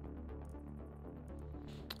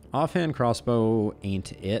 Offhand crossbow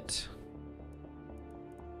ain't it.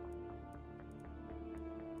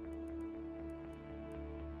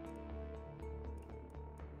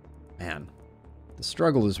 Man, the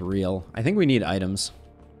struggle is real. I think we need items.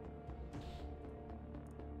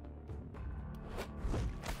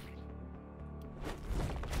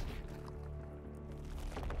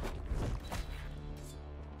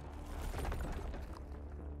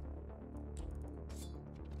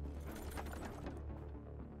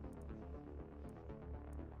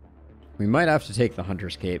 We might have to take the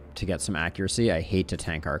Hunter's Cape to get some accuracy. I hate to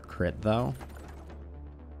tank our crit, though.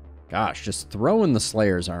 Gosh, just throwing the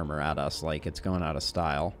Slayer's armor at us like it's going out of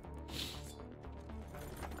style.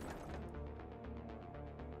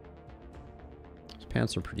 These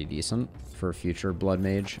pants are pretty decent for future Blood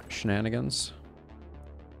Mage shenanigans.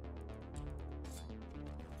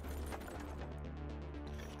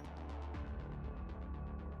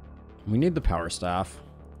 We need the Power Staff.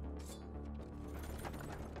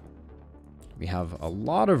 We have a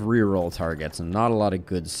lot of reroll targets and not a lot of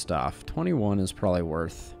good stuff. 21 is probably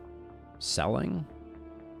worth selling.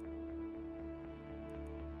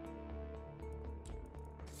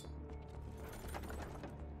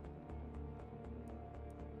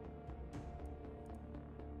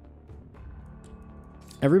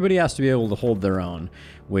 Everybody has to be able to hold their own,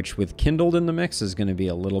 which with Kindled in the mix is going to be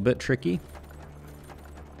a little bit tricky.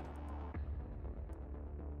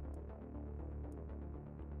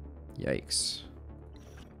 Yikes.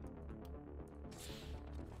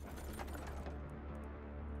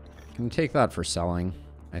 Can take that for selling,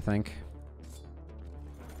 I think.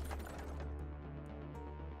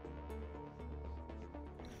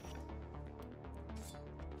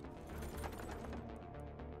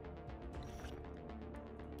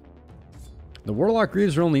 The Warlock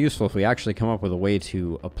Greaves are only useful if we actually come up with a way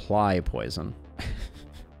to apply poison.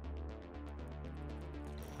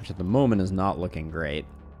 Which at the moment is not looking great.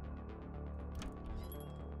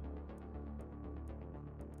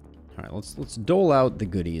 All right, let's dole out the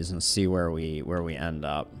goodies and see where we end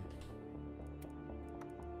up.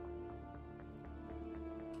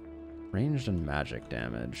 Ranged and magic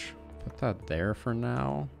damage. Put that there for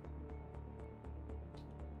now.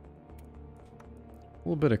 A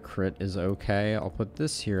little bit of crit is okay. I'll put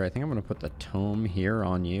this here. I think I'm going to put the tome here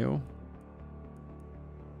on you.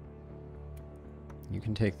 You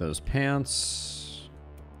can take those pants.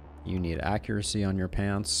 You need accuracy on your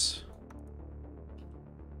pants.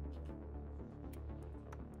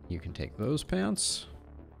 You can take those pants.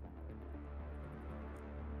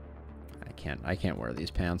 I can't wear these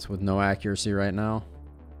pants with no accuracy right now.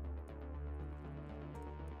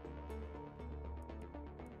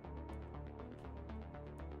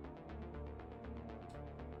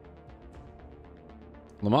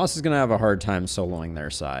 Lammas is going to have a hard time soloing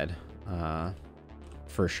their side,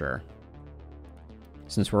 for sure.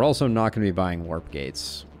 Since we're also not going to be buying warp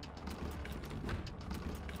gates.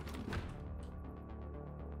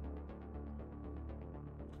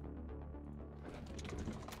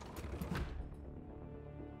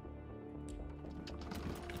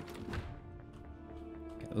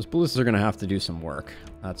 Those ballistas are going to have to do some work,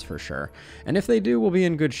 that's for sure. And if they do, we'll be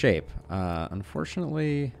in good shape.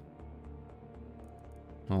 Unfortunately...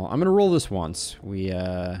 Well, I'm going to roll this once. We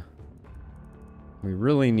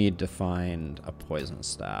really need to find a poison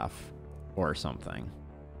staff or something.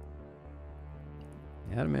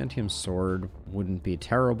 The adamantium sword wouldn't be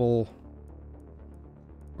terrible.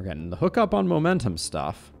 We're getting the hookup on momentum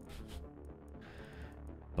stuff.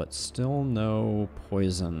 But still no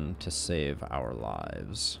poison to save our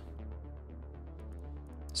lives.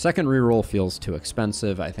 Second reroll feels too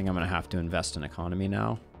expensive. I think I'm going to have to invest in economy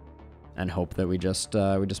now. And hope that we just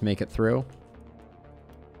make it through.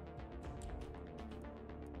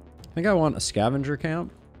 I think I want a scavenger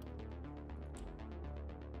camp.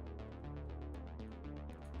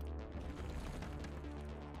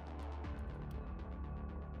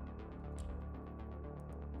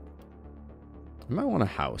 I might want a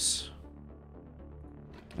house.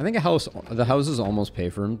 I think the houses almost pay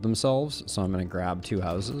for themselves, so I'm going to grab 2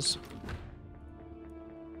 houses.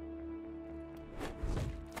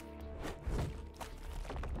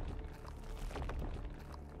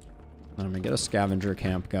 I'm going to get a scavenger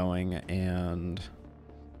camp going, and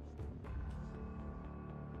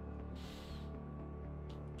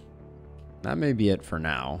that may be it for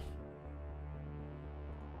now.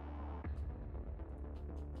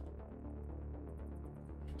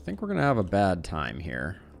 I think we're going to have a bad time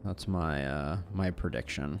here. That's my my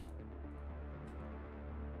prediction.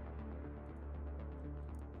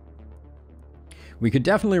 We could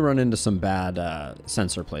definitely run into some bad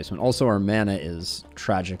sensor placement. Also, our mana is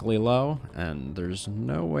tragically low, and there's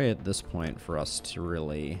no way at this point for us to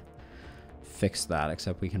really fix that,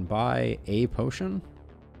 except we can buy a potion.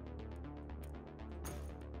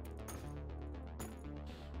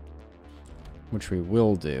 Which we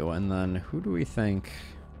will do, and then who do we think...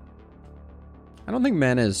 I don't think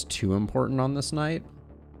mana is too important on this night.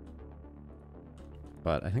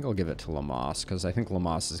 But I think I'll give it to Lammas, because I think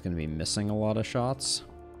Lammas is going to be missing a lot of shots.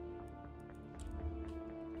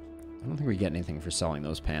 I don't think we get anything for selling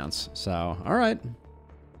those pants. So, alright.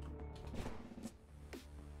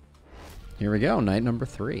 Here we go, night number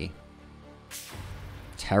 3.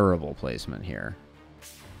 Terrible placement here.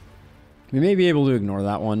 We may be able to ignore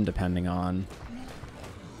that one depending on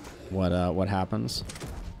what happens.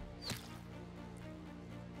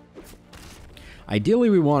 Ideally,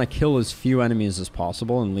 we want to kill as few enemies as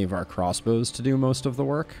possible and leave our crossbows to do most of the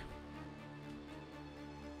work.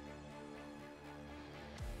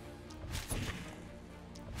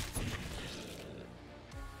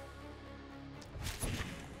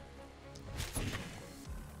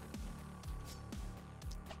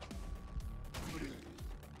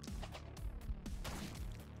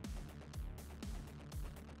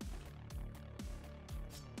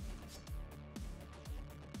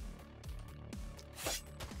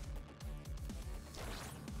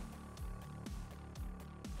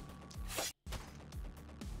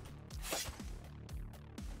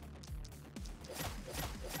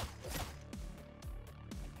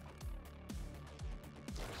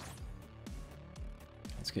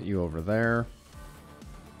 Let's get you over there.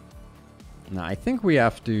 Now, I think we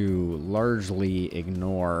have to largely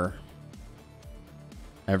ignore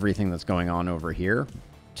everything that's going on over here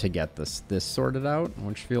to get this sorted out,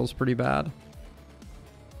 which feels pretty bad.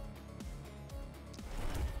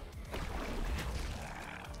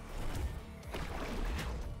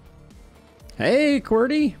 Hey,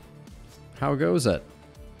 QWERTY! How goes it?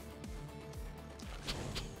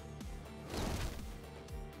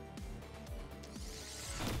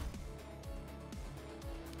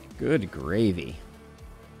 Good gravy.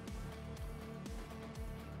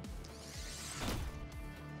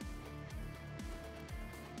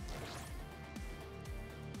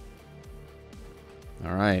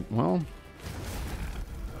 All right, well,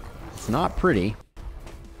 it's not pretty.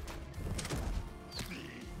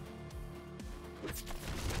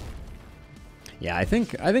 Yeah, I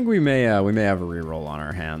think we may have a reroll on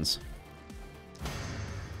our hands.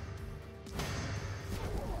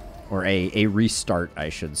 Or a restart, I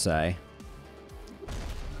should say.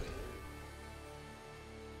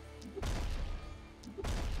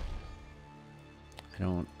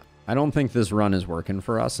 I don't think this run is working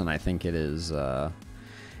for us, and I think it is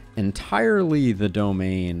entirely the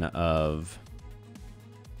domain of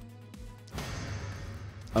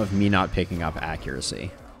me not picking up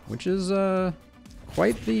accuracy, which is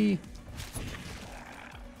quite the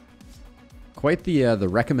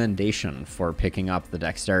recommendation for picking up the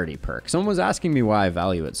Dexterity perk. Someone was asking me why I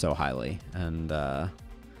value it so highly, and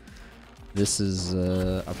this is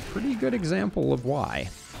a pretty good example of why.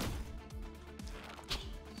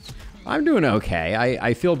 I'm doing okay.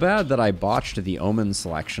 I feel bad that I botched the Omen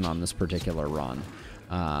selection on this particular run.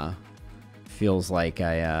 Feels like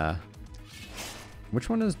which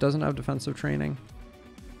one doesn't have defensive training?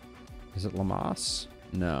 Is it Lamas?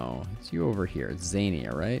 No, it's you over here. It's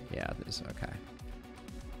Zania, right? Yeah, it is. Okay.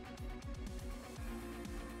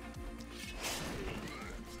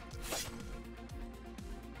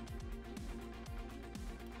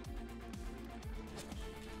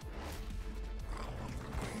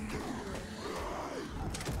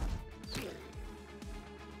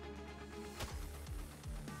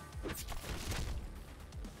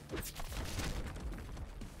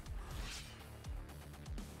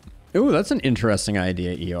 Ooh, that's an interesting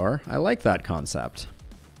idea, ER. I like that concept.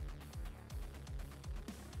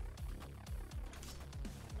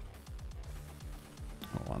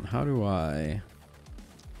 Hold on, how do I...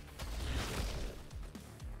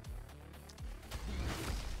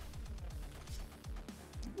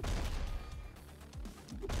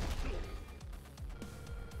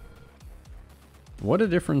 What a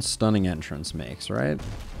difference stunning entrance makes, right?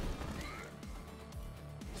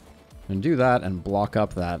 And do that and block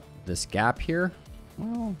up this gap here.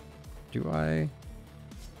 Well, do I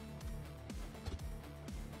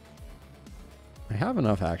have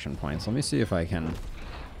enough action points. Let me see if I can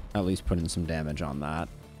at least put in some damage on that.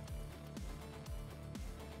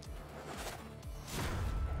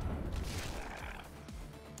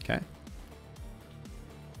 Okay.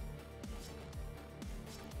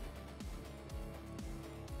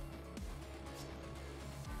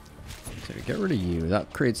 So get rid of you.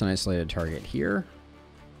 That creates an isolated target here.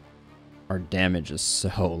 Our damage is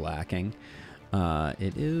so lacking.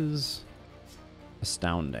 It is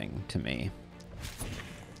astounding to me.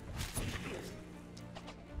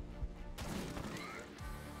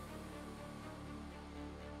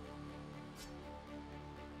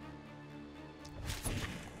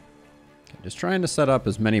 Just trying to set up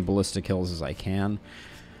as many ballistic kills as I can.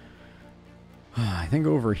 I think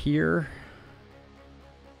over here...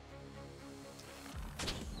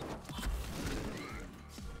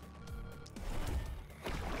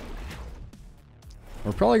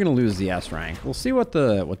 We're probably going to lose the S rank. We'll see what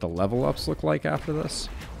the level ups look like after this.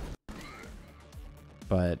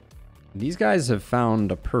 But These guys have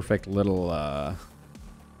found a perfect little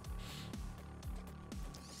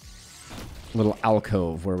little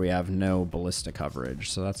alcove where we have no ballista coverage,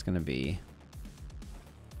 so that's going to be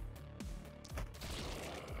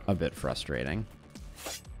a bit frustrating.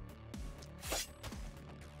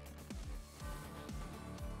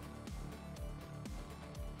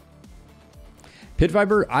 Pit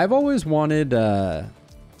Viper, I've always wanted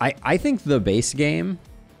I think the base game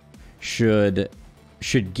should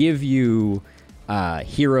give you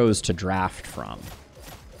heroes to draft from.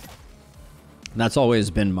 That's always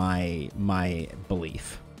been my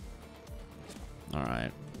belief. All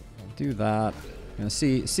right, I'll do that. I'm gonna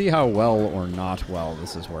see how well or not well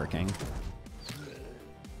this is working.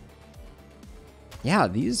 Yeah,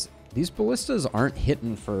 these ballistas aren't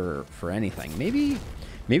hitting for anything.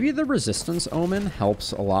 Maybe the resistance omen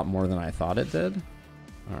helps a lot more than I thought it did.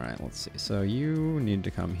 All right, let's see. So you need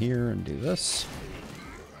to come here and do this.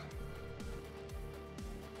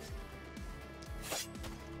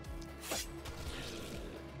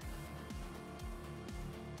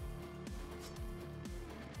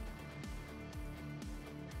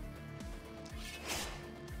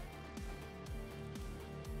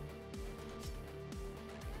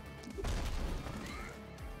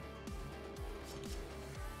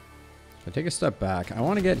 So take a step back. I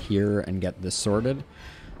want to get here and get this sorted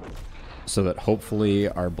so that hopefully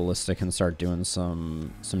our ballista can start doing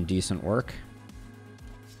some decent work.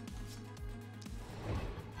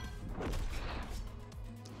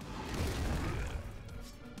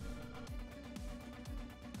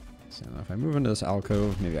 So if I move into this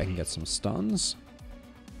alcove, maybe I can get some stuns.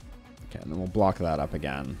 Okay, and then we'll block that up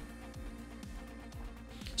again.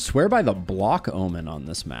 Swear by the block omen on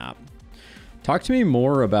this map. Talk to me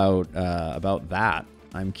more about that.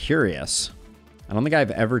 I'm curious. I don't think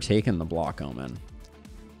I've ever taken the block omen.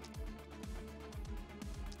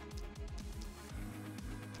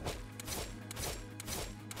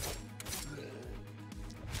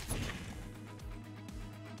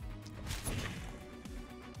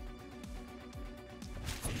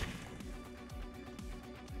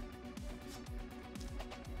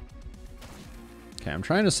 Okay, I'm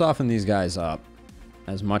trying to soften these guys up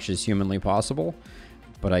as much as humanly possible,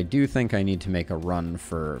 but I do think I need to make a run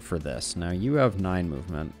for this. Now you have 9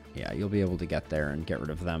 movement. Yeah, you'll be able to get there and get rid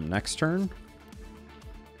of them next turn.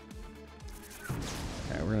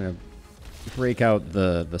 Okay, we're gonna break out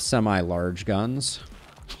the semi-large guns.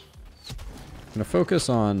 I'm gonna focus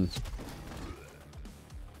on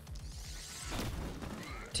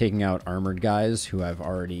taking out armored guys who I've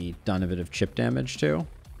already done a bit of chip damage to.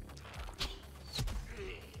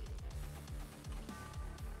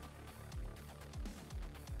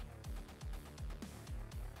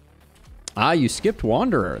 Ah, you skipped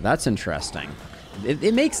Wanderer. That's interesting.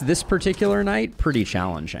 It makes this particular night pretty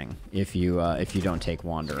challenging if you don't take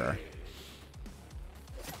Wanderer.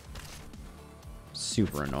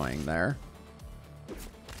 Super annoying there.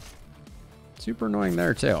 Super annoying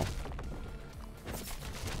there too.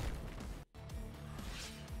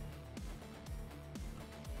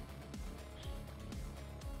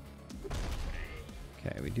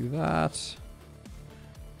 Okay, we do that.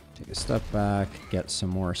 Take a step back, get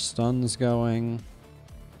some more stuns going.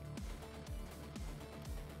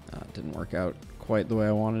 Didn't work out quite the way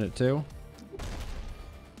I wanted it to.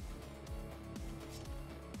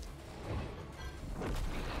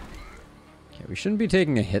 Okay, we shouldn't be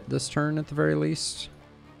taking a hit this turn at the very least.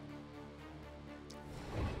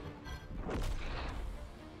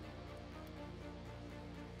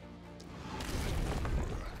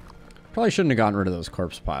 Probably shouldn't have gotten rid of those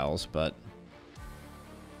corpse piles, but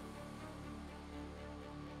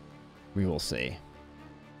we will see.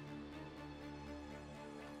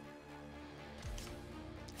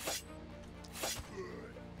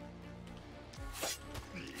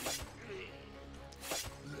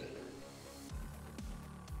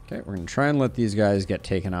 Okay, we're going to try and let these guys get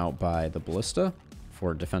taken out by the ballista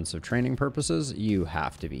for defensive training purposes. You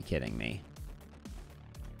have to be kidding me.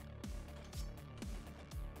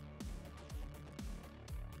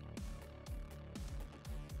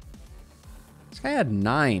 This guy had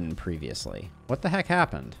 9 previously. What the heck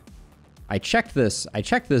happened? I checked this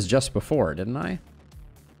just before, didn't I?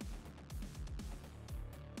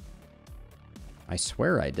 I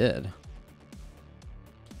swear I did.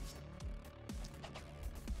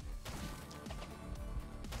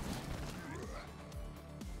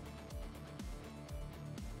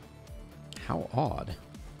 How odd.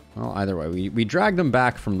 Well, either way, we dragged them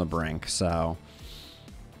back from the brink, so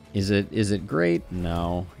is it great?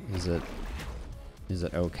 No. Is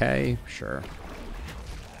it okay? Sure.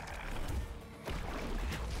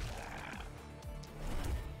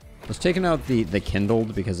 was taking out the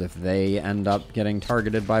kindled because if they end up getting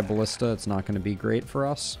targeted by ballista, it's not going to be great for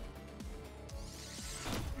us.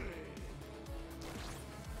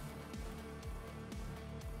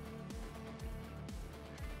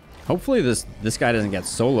 Hopefully this guy doesn't get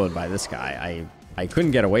soloed by this guy. I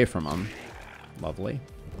couldn't get away from him. Lovely.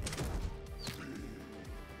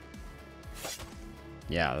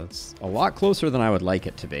 Yeah, that's a lot closer than I would like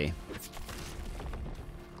it to be.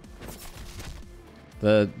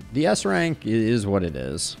 The S rank is what it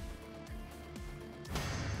is.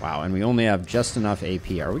 Wow, and we only have just enough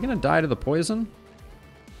AP. Are we going to die to the poison?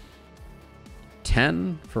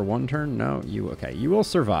 10 for one turn? No, okay. You will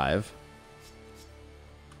survive.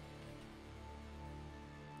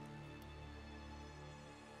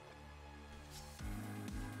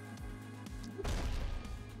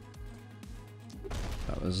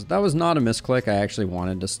 That was not a misclick. I actually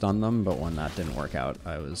wanted to stun them, but when that didn't work out,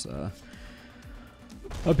 I was a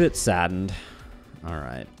bit saddened. All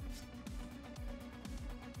right.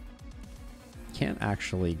 Can't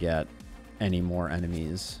actually get any more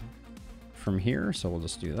enemies from here, so we'll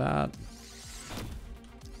just do that.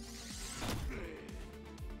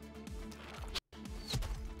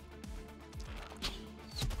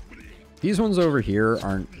 These ones over here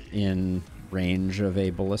aren't in range of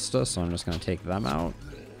a ballista, so I'm just going to take them out.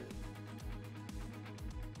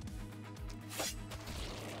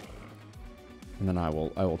 And then I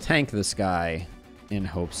will tank this guy in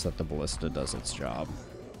hopes that the ballista does its job.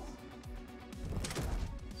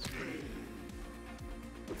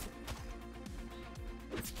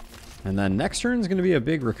 And then next turn is going to be a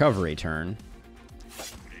big recovery turn.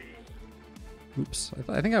 Oops,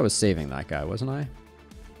 I think I was saving that guy, wasn't I?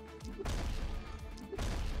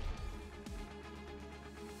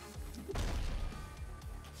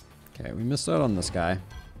 Okay, we missed out on this guy.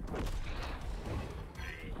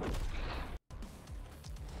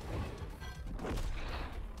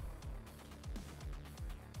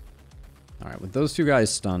 Alright, with those two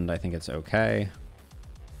guys stunned, I think it's okay.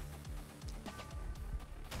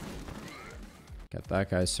 Get that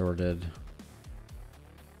guy sorted.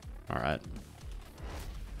 Alright.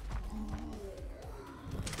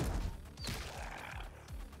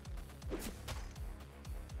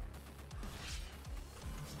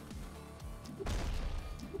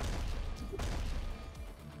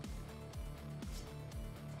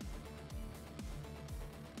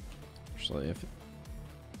 Actually, if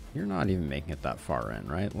you're not even making it that far in,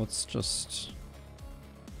 right? Let's just...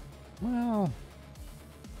 Well...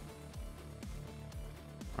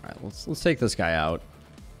 Alright, let's take this guy out.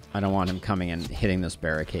 I don't want him coming and hitting this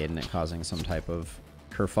barricade and it causing some type of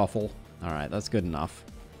kerfuffle. Alright, that's good enough.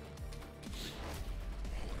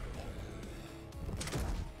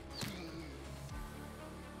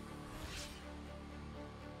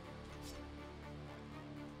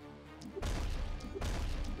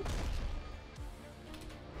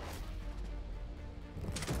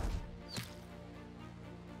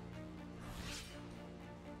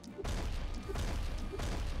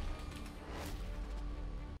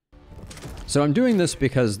 So I'm doing this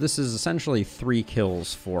because this is essentially 3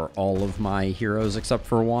 kills for all of my heroes except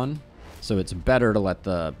for one. So it's better to let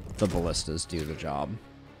the ballistas do the job.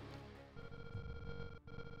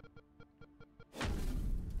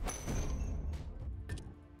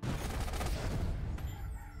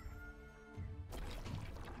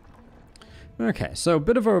 Okay, so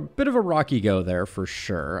bit of a rocky go there for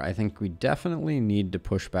sure. I think we definitely need to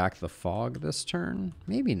push back the fog this turn.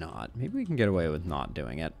 Maybe not. Maybe we can get away with not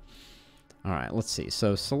doing it. All right, let's see.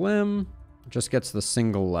 So Salim just gets the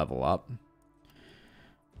single level up.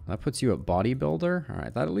 That puts you at bodybuilder. All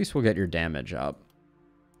right, that at least will get your damage up.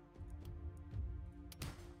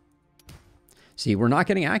 See, we're not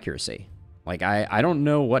getting accuracy. Like, I don't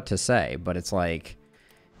know what to say, but it's like,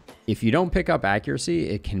 if you don't pick up accuracy,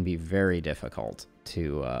 it can be very difficult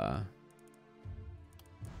to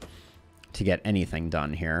get anything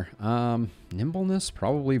done here. Nimbleness,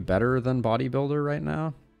 probably better than bodybuilder right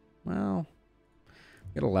now. Well,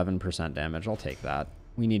 get 11% damage. I'll take that.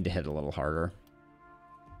 We need to hit a little harder.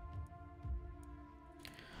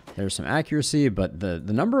 There's some accuracy, but the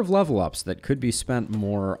number of level ups that could be spent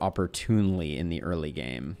more opportunely in the early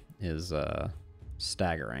game is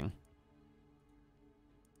staggering.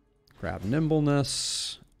 Grab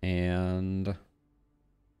nimbleness and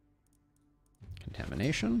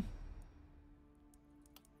contamination.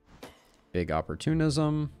 Big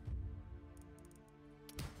opportunism.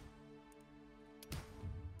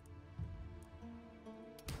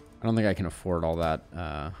 I don't think I can afford all that,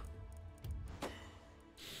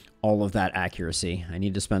 all of that accuracy. I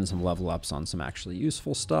need to spend some level ups on some actually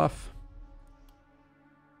useful stuff.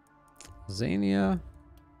 Xania.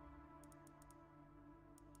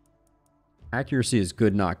 Accuracy is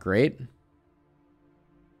good, not great.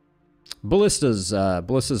 Ballistas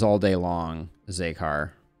all day long,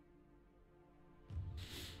 Zakar.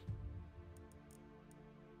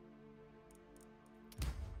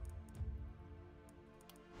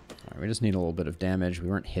 All right, we just need a little bit of damage. We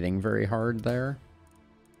weren't hitting very hard there.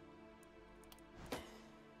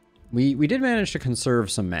 We did manage to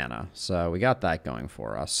conserve some mana, so we got that going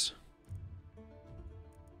for us.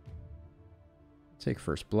 Take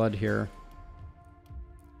first blood here.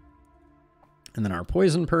 And then our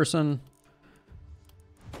poison person.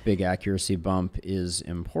 Big accuracy bump is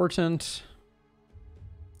important.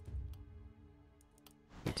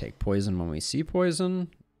 We take poison when we see poison,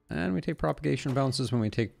 and we take propagation bounces when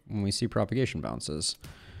we see propagation bounces.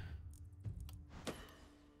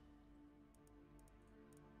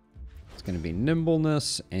 It's going to be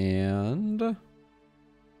nimbleness and I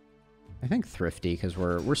think thrifty because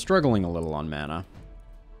we're struggling a little on mana.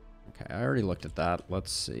 Okay, I already looked at that.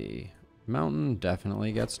 Let's see. Mountain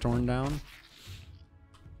definitely gets torn down.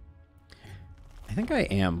 I think I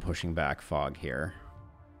am pushing back fog here.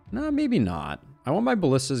 No, maybe not. I want my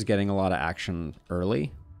ballistas getting a lot of action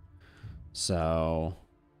early. So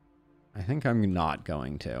I think I'm not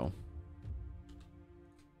going to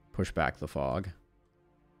push back the fog.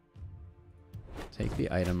 Take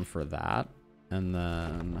the item for that. And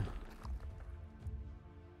then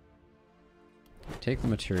take the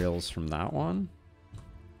materials from that one.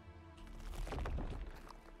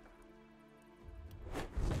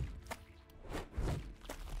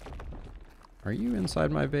 Are you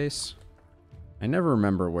inside my base? I never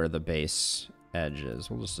remember where the base edge is.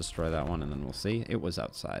 We'll just destroy that one and then we'll see. It was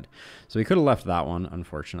outside. So we could have left that one,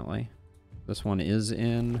 unfortunately. This one is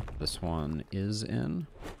in. This one is in.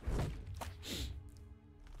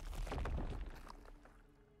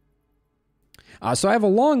 So I have a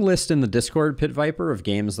long list in the Discord, Pit Viper, of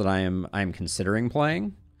games that I'm considering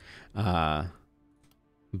playing.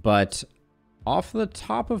 But off the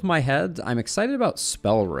top of my head, I'm excited about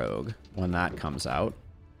Spell Rogue when that comes out.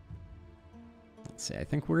 Let's see, I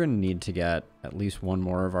think we're going to need to get at least one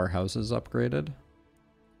more of our houses upgraded.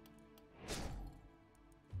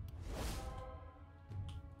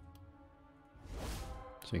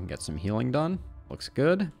 So we can get some healing done. Looks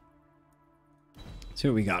good. Let's see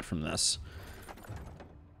what we got from this.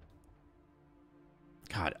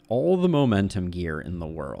 God, all the momentum gear in the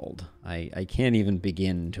world. I can't even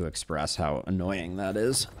begin to express how annoying that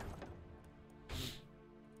is.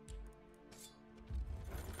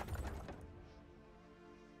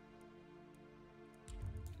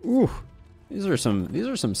 Ooh, these are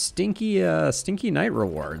some stinky night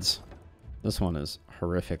rewards. This one is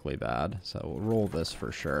horrifically bad, so we'll roll this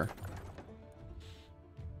for sure.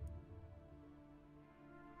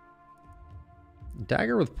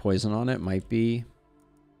 Dagger with poison on it might be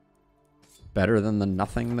better than the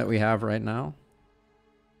nothing that we have right now.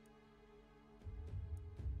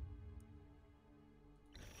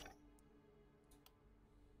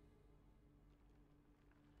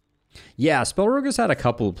 Yeah, Spell Rogue has had a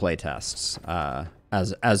couple of playtests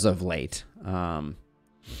as of late. I've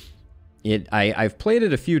played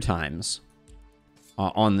it a few times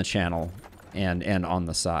on the channel and on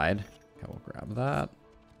the side. Okay, we'll grab that.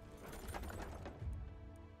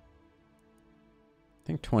 I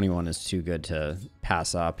think 21 is too good to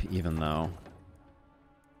pass up, even though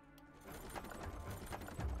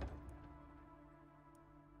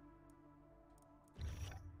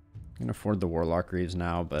I can afford the Warlock Greaves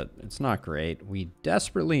now, but it's not great. We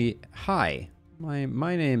desperately... Hi, my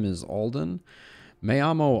name is Alden. Me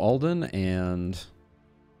llamo Alden, and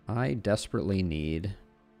I desperately need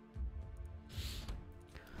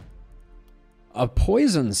a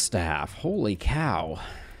poison staff. Holy cow.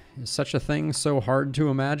 Is such a thing so hard to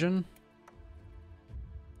imagine?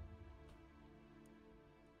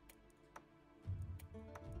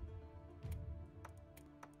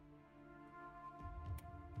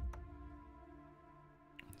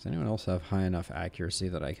 Does anyone else have high enough accuracy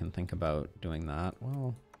that I can think about doing that?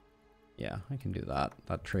 Well, yeah, I can do that.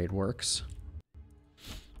 That trade works.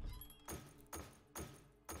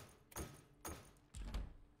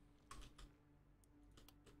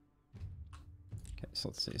 Okay, so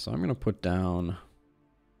let's see. So I'm going to put down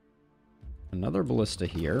another ballista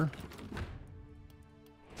here.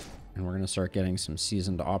 And we're going to start getting some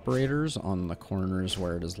seasoned operators on the corners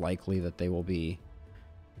where it is likely that they will be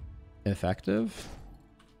effective.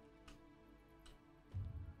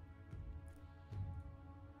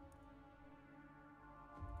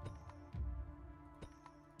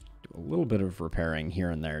 Do a little bit of repairing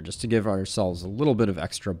here and there just to give ourselves a little bit of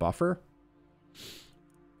extra buffer.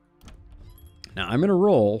 Now I'm going to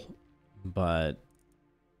roll, but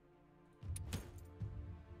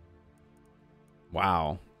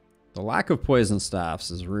Wow. The lack of poison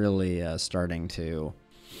staffs is really starting to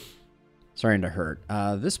hurt.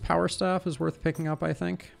 This power staff is worth picking up, I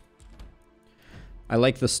think. I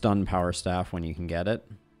like the stun power staff when you can get it.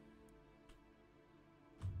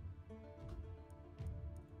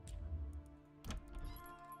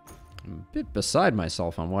 I'm a bit beside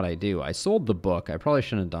myself on what I do. I sold the book. I probably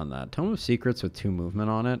shouldn't have done that. Tome of Secrets with 2 movement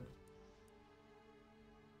on it.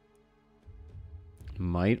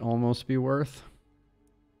 Might almost be worth.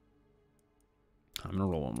 I'm going to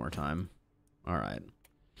roll one more time. All right.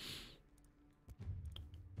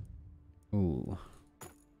 Ooh.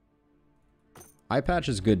 Eye patch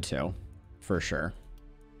is good too, for sure.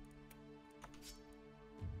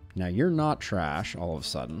 Now you're not trash all of a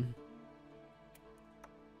sudden.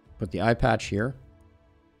 Put the eye patch here.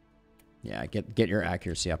 Yeah, get your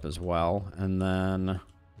accuracy up as well. And then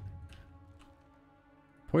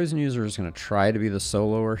Poison User is going to try to be the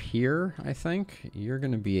soloer here, I think. You're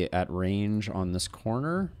going to be at range on this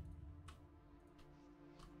corner.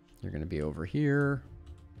 You're going to be over here.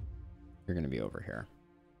 You're going to be over here.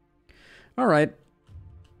 All right.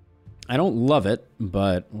 I don't love it,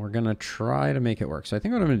 but we're going to try to make it work. So I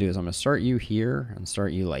think what I'm going to do is I'm going to start you here and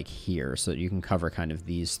start you like here so that you can cover kind of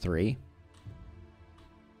these 3.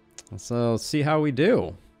 So let's see how we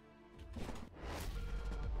do.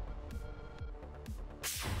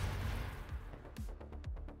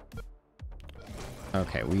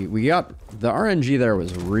 Okay, we got the RNG there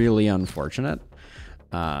was really unfortunate.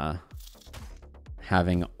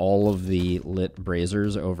 Having all of the lit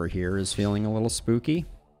braziers over here is feeling a little spooky.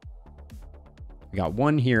 We got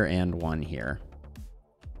 1 here and 1 here.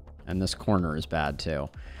 And this corner is bad too.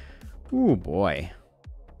 Ooh, boy.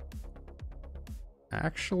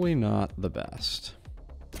 Actually not the best.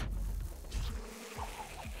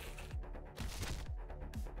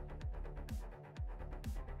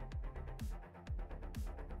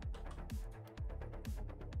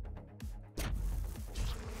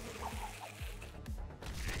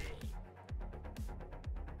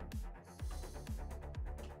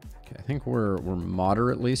 I think we're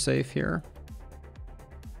moderately safe here.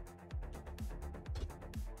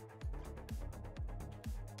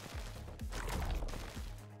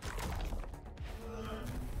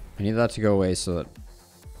 I need that to go away so that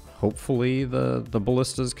hopefully the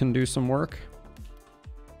ballistas can do some work.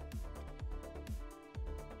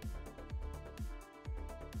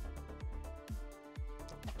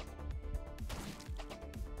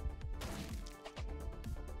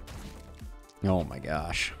 Oh my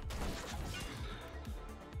gosh.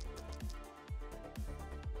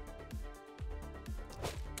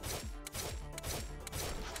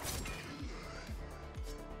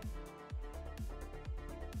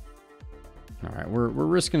 All right, we're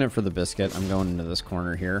risking it for the biscuit. I'm going into this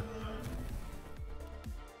corner here.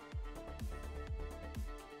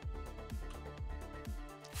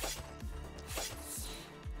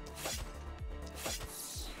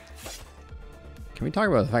 Can we talk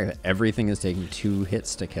about the fact that everything is taking 2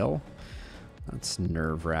 hits to kill? That's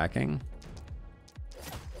nerve-wracking.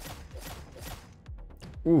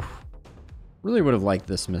 Ooh. Really would have liked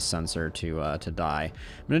this Mist Sensor to die.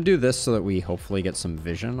 I'm going to do this so that we hopefully get some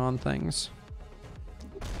vision on things.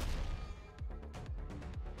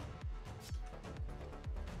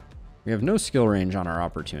 We have no skill range on our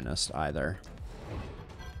Opportunist either.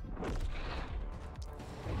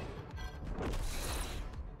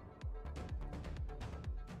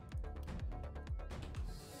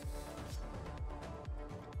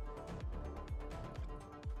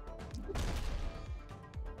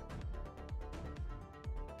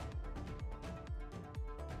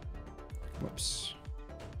 Whoops.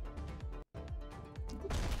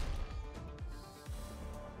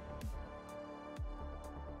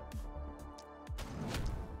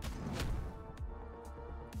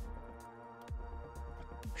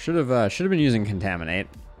 Should have been using Contaminate.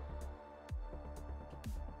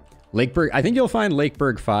 Lakeburg, I think you'll find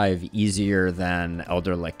Lakeburg 5 easier than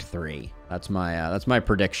Elderlicht 3. That's my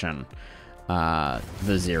prediction.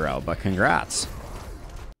 The 0, but congrats.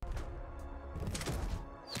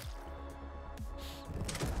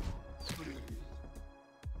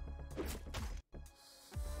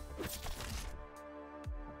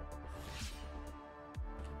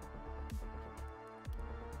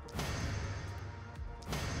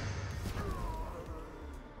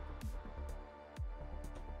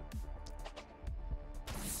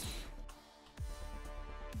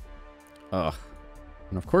 Ugh.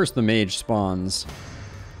 And of course the mage spawns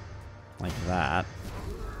like that.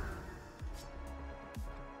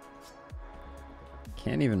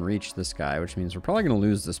 Can't even reach this guy, which means we're probably going to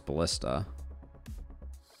lose this ballista.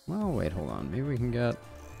 Well, wait, hold on. Maybe we can get...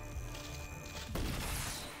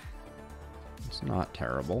 It's not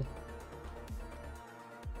terrible.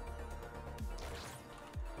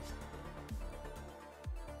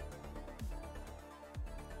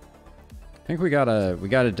 I think we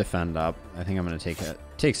gotta defend up. I think I'm gonna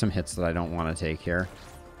take some hits that I don't want to take here.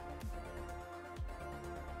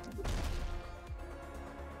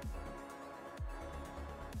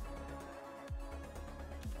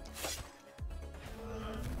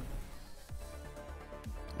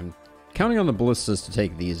 I'm counting on the ballistas to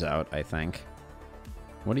take these out, I think.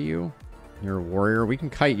 What are you? You're a warrior. We can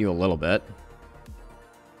kite you a little bit.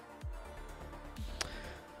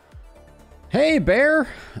 Hey, bear!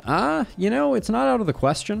 You know, it's not out of the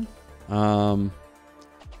question. I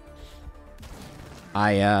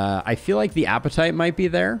feel like the appetite might be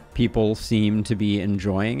there. People seem to be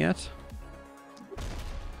enjoying it.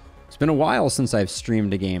 It's been a while since I've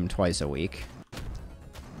streamed a game twice a week.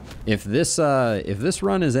 If this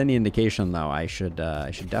run is any indication, though, I should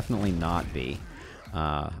definitely not be.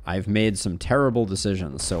 I've made some terrible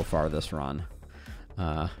decisions so far this run.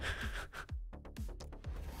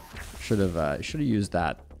 Should have used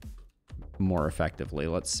that more effectively.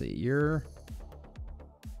 Let's see.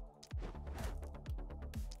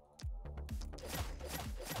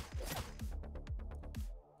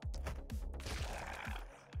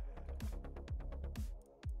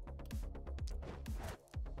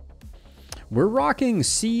 We're rocking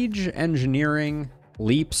Siege, Engineering,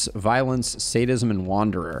 Leaps, Violence, Sadism, and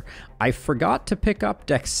Wanderer. I forgot to pick up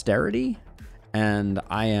Dexterity, and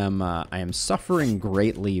I am suffering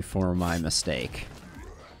greatly for my mistake.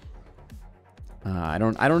 I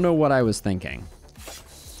don't know what I was thinking.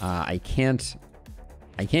 I can't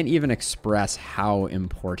even express how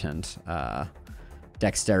important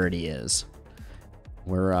Dexterity is.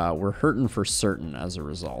 We're hurting for certain as a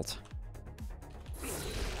result.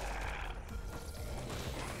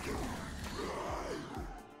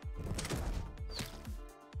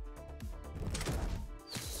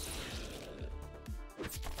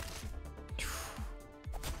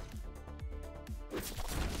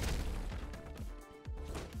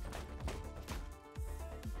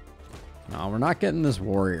 No, we're not getting this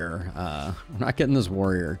warrior. We're not getting this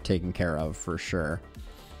warrior taken care of for sure.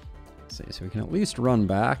 Let's see, so we can at least run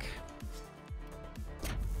back.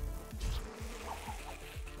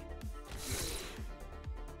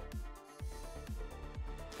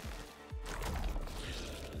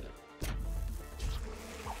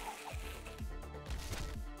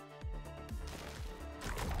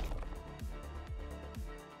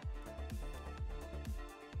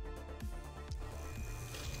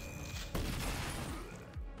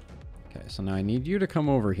 So now I need you to come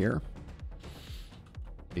over here,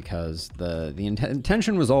 because the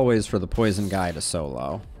intention was always for the poison guy to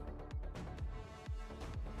solo.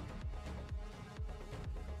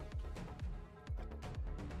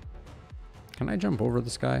 Can I jump over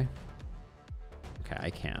this guy? Okay, I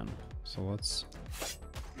can. So let's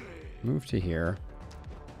move to here.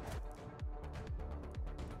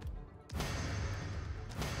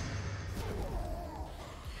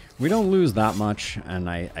 We don't lose that much, and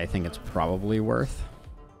I think it's probably worth.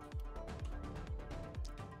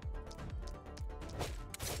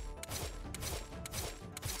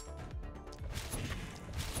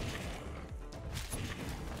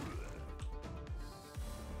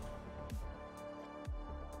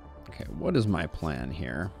 Okay, what is my plan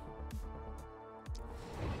here?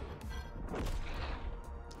 I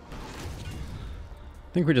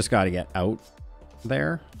think we just got to get out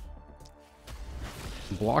there.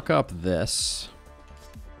 Block up this.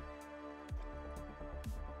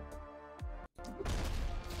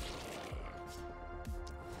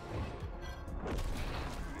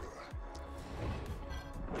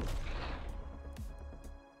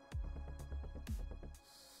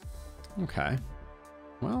 Okay.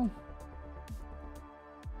 Well,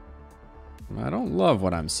 I don't love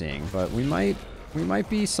what I'm seeing, but we might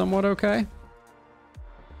be somewhat okay.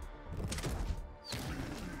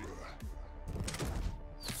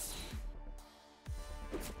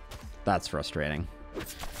 That's frustrating.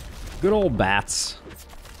 Good old bats.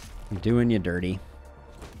 Doing you dirty.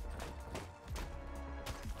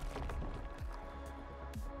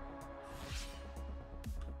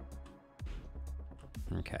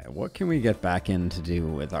 Okay, what can we get back in to do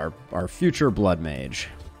with our future blood mage?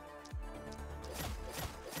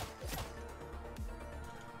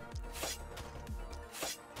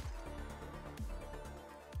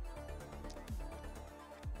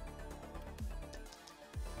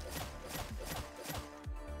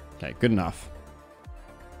 Okay, good enough.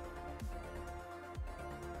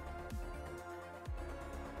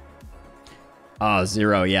 Ah,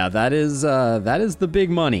 0. Yeah, that is the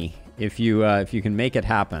big money if you can make it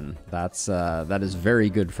happen, that is very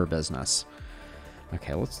good for business.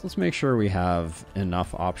 Okay, let's make sure we have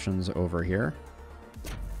enough options over here.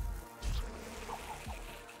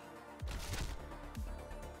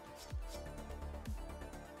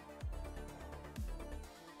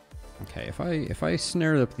 Okay, if I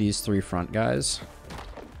snare up these 3 front guys,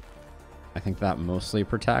 I think that mostly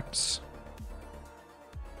protects.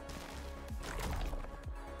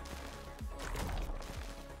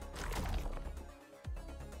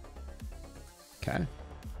 Okay.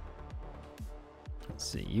 Let's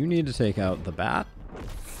see. You need to take out the bat,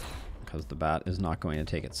 because the bat is not going to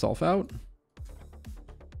take itself out.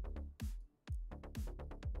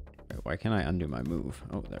 Wait, why can't I undo my move?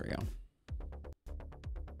 Oh, there we go.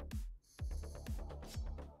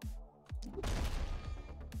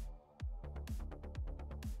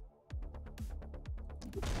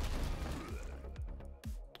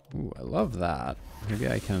 Ooh, I love that. Maybe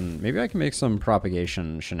I can make some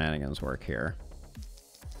propagation shenanigans work here.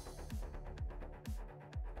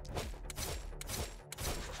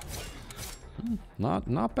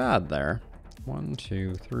 Not bad there. 1,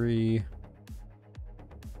 2, 3,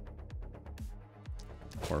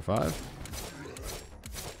 4, 5.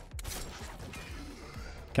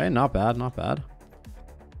 Okay, not bad, not bad.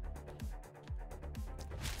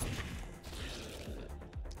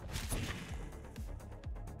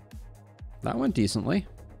 That went decently.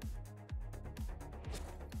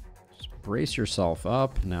 Just brace yourself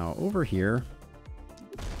up. Now over here.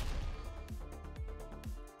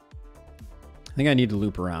 I think I need to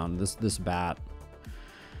loop around. This bat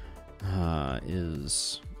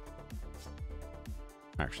is...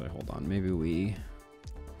 Actually, hold on. Maybe we...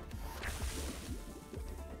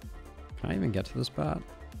 Can I even get to this bat?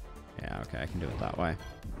 Yeah, okay, I can do it that way.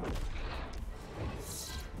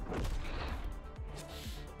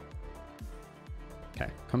 Okay,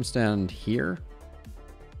 come stand here.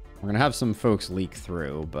 We're gonna have some folks leak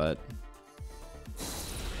through, but...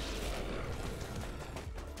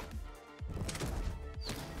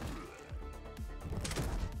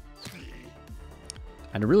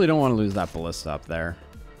 I really don't want to lose that ballista up there.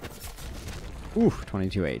 Ooh,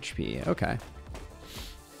 22 HP. Okay.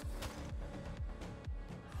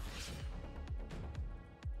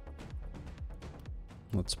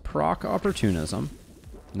 Let's proc opportunism.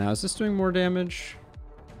 Now, is this doing more damage?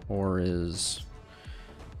 Or is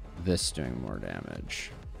this doing more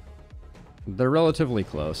damage? They're relatively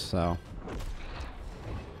close, so...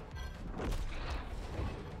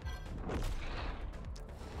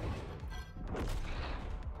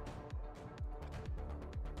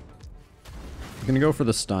 I'm gonna go for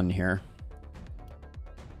the stun here.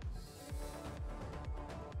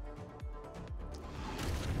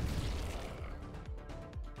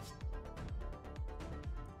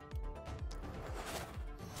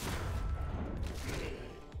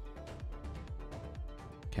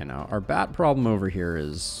 Okay, now our bat problem over here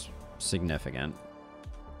is significant.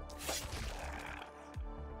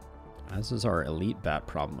 As is our elite bat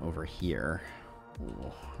problem over here. Ooh,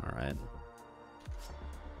 all right.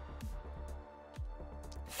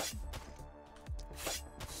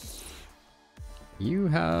 You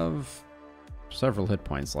have several hit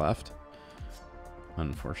points left.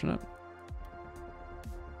 Unfortunate.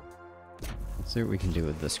 Let's see what we can do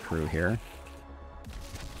with this crew here.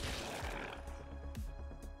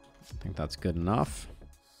 I think that's good enough.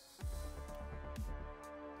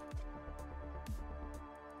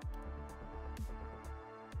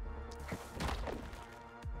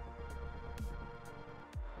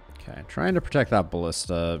 Okay, trying to protect that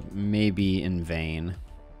ballista may be in vain.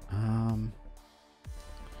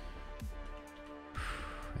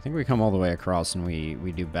 I think we come all the way across and we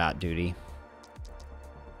do bat duty.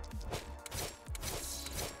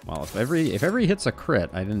 Well, if every hit's a crit,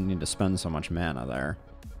 I didn't need to spend so much mana there.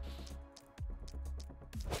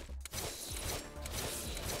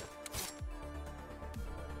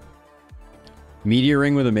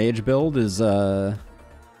 Meteoring with a mage build is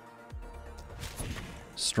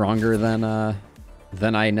stronger than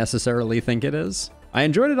I necessarily think it is. I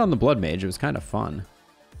enjoyed it on the blood mage. It was kind of fun.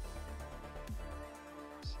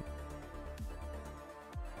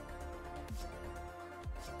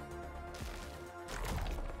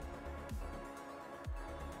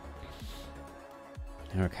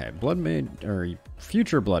 Okay, blood mage, or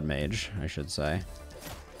future blood mage, I should say.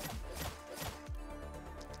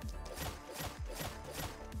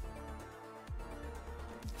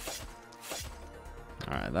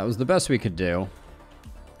 Alright, that was the best we could do.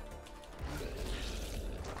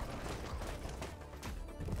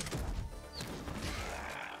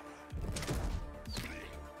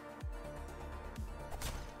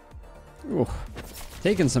 Ooh.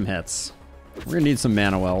 Taking some hits. We're gonna need some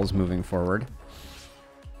mana wells moving forward.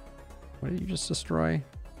 What did you just destroy? I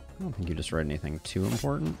don't think you destroyed anything too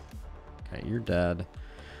important. Okay, you're dead.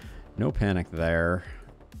 No panic there.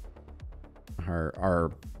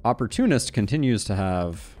 Our opportunist continues to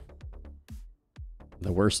have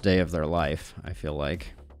the worst day of their life, I feel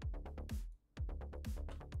like.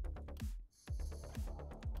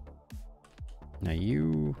 Now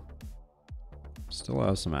you still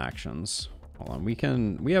have some actions. Hold on,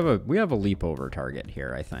 we have a leap over target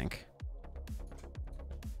here, I think.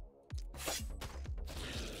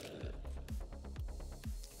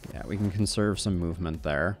 Yeah, we can conserve some movement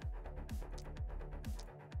there.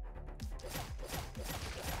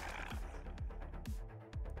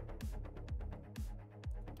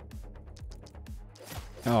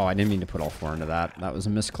 Oh, I didn't mean to put all 4 into that. That was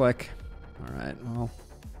a misclick. All right, well.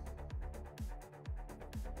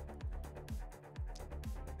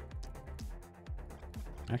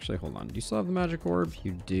 Actually, hold on. Do you still have the magic orb?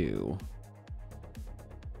 You do.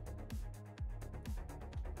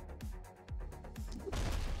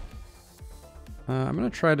 I'm gonna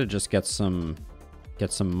try to just get some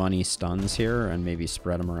money stuns here and maybe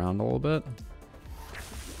spread them around a little bit.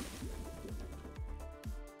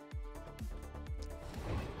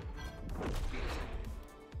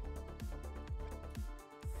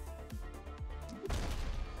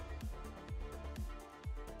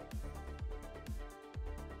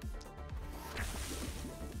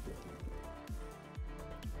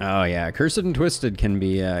 Oh yeah, Cursed and Twisted can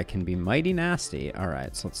be mighty nasty. All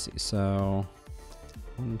right, so let's see. So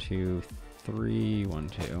 1, 2, 3, 1,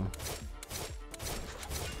 2. Okay,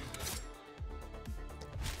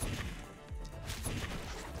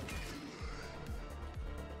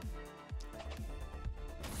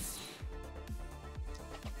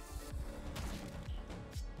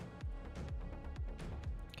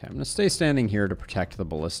 I'm gonna stay standing here to protect the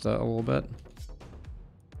ballista a little bit.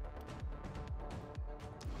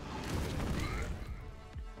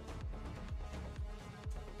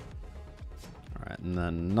 And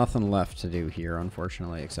then nothing left to do here,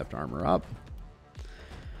 unfortunately, except armor up.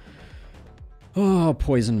 Oh,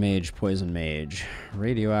 Poison Mage, Poison Mage.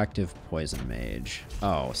 Radioactive Poison Mage.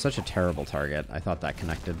 Oh, such a terrible target. I thought that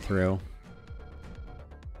connected through.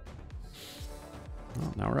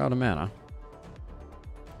 Well, now we're out of mana.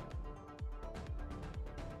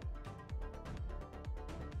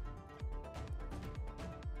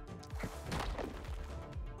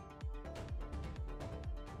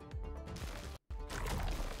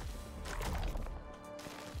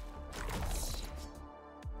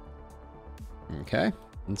 Okay,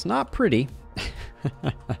 it's not pretty.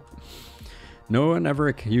 No one ever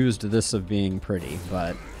accused this of being pretty,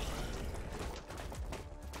 but...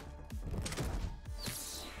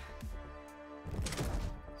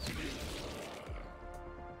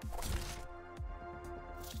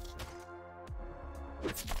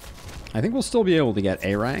 I think we'll still be able to get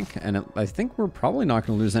A rank, and I think we're probably not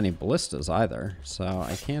going to lose any ballistas either, so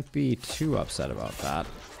I can't be too upset about that.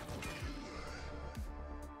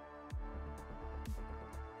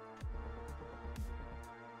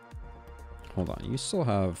 Hold on, you still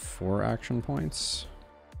have 4 action points?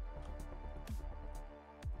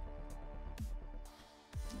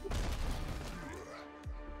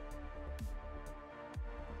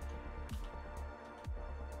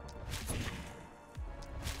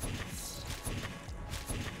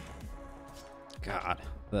 God,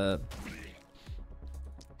 the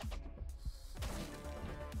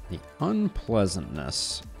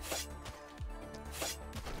unpleasantness.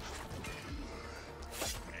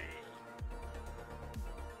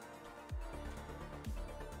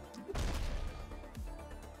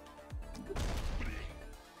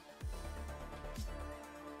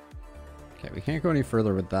 Okay, we can't go any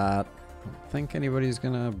further with that. I don't think anybody's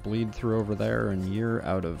gonna bleed through over there, and you're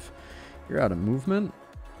out of movement.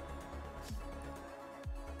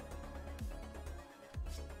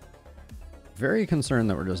 Very concerned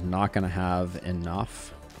that we're just not gonna have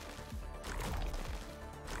enough.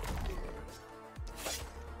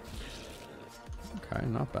 Okay,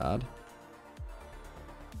 not bad.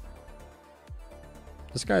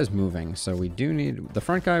 This guy's moving, so we do need the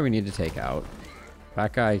front guy. We need to take out.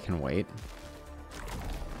 That guy can wait.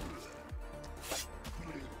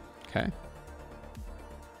 Okay.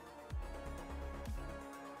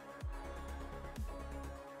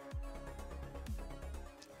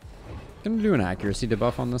 Gonna do an accuracy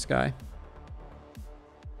debuff on this guy.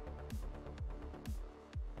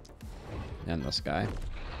 And this guy.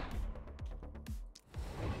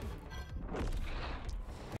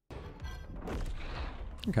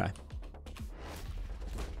 Okay.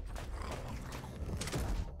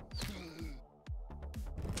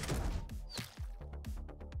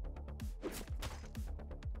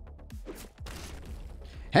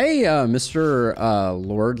 Hey, Mr.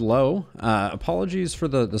 Lord Low. Apologies for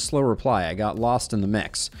the slow reply. I got lost in the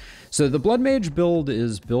mix. So the Blood Mage build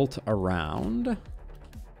is built around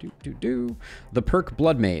the perk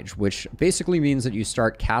Blood Mage, which basically means that you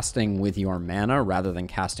start casting with your mana rather than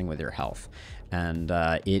casting with your health. And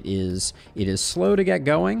it is slow to get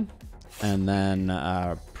going, and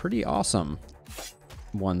then pretty awesome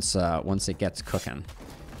once it gets cooking.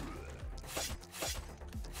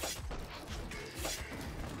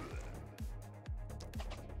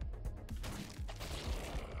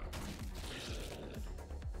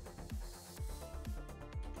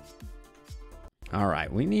 All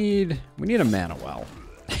right, we need a mana well.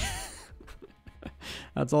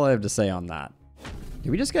 That's all I have to say on that.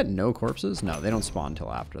 Did we just get no corpses? No, they don't spawn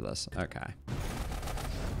until after this. Okay.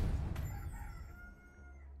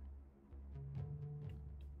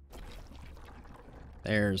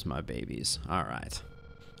 There's my babies. All right.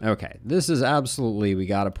 Okay, this is absolutely, we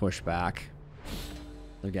got to push back.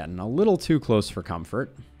 They're getting a little too close for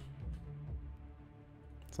comfort.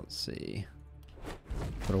 So let's see.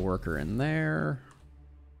 Put a worker in there.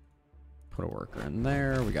 Put a worker in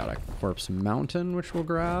there. We got a corpse mountain, which we'll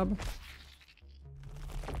grab.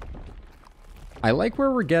 I like where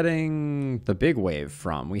we're getting the big wave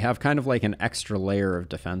from. We have kind of like an extra layer of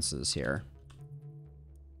defenses here.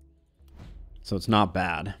 So it's not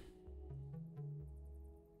bad.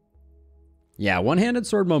 Yeah, one-handed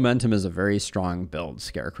sword momentum is a very strong build,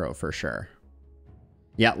 Scarecrow, for sure.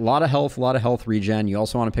 Yeah, a lot of health regen. You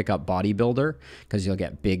also want to pick up Bodybuilder because you'll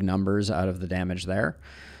get big numbers out of the damage there.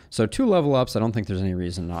 So 2 level ups. I don't think there's any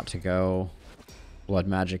reason not to go. Blood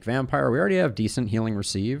Magic Vampire. We already have decent healing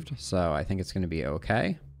received, so I think it's going to be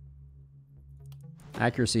okay.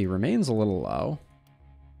 Accuracy remains a little low.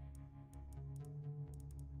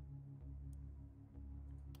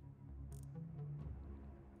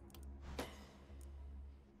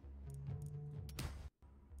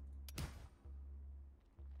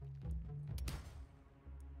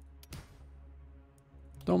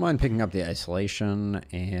 Don't mind picking up the isolation,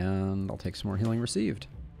 and I'll take some more healing received.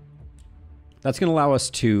 That's going to allow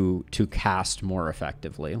us to cast more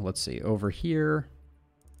effectively. Let's see, over here,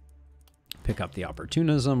 pick up the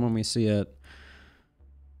opportunism when we see it.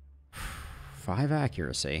 5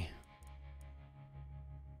 accuracy.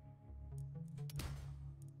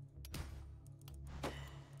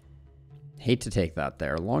 Hate to take that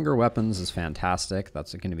there. Longer weapons is fantastic.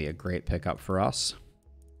 That's going to be a great pickup for us.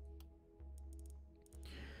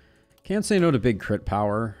 Can't say no to big crit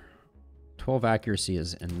power. 12 accuracy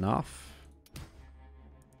is enough.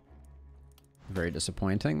 Very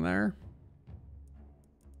disappointing there.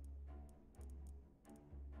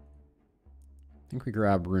 I think we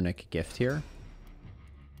grab Runic Gift here.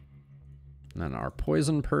 And then our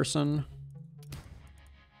poison person.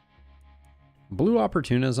 Blue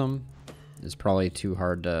Opportunism is probably too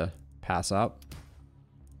hard to pass up.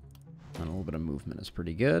 And a little bit of movement is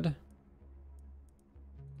pretty good.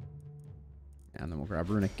 And then we'll grab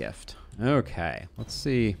Runic Gift. Okay, let's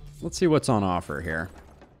see what's on offer here.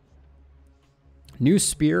 New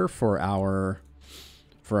spear for our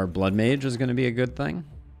Blood Mage is going to be a good thing.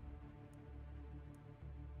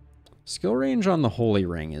 Skill range on the Holy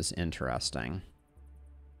Ring is interesting.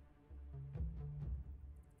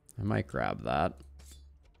 I might grab that.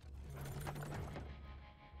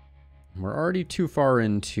 We're already too far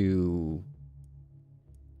into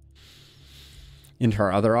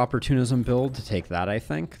our other opportunism build to take that, I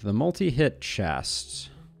think. The multi-hit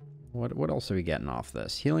chest. What else are we getting off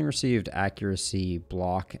this? Healing received, accuracy,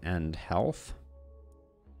 block, and health.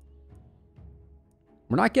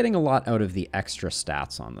 We're not getting a lot out of the extra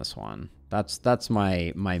stats on this one. That's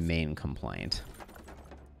my main complaint.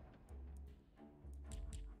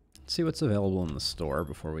 Let's see what's available in the store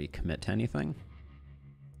before we commit to anything.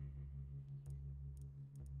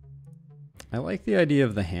 I like the idea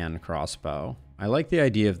of the hand crossbow. I like the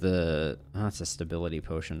idea of the... Oh, it's a stability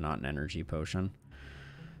potion, not an energy potion.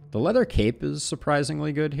 The leather cape is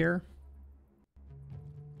surprisingly good here.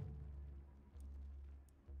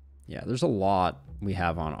 Yeah, there's a lot we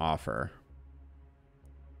have on offer.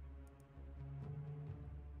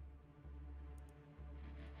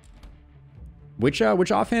 Which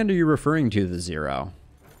offhand are you referring to, the 0?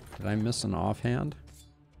 Did I miss an offhand?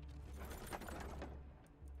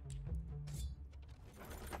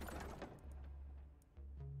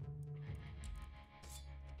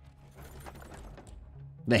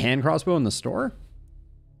 The hand crossbow in the store?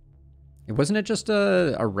 Wasn't it just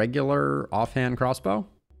a regular offhand crossbow?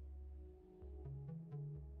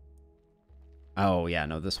 Oh, yeah,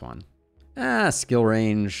 no, this one. Skill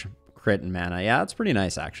range, crit, and mana. Yeah, that's pretty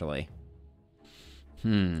nice, actually.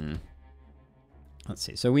 Let's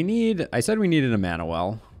see. So we need, I said we needed a mana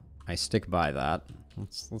well. I stick by that.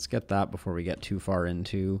 Let's get that before we get too far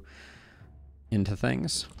into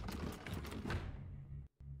things.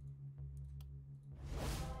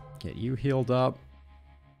 Get you healed up.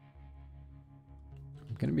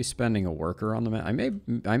 I'm gonna be spending a worker on the mana.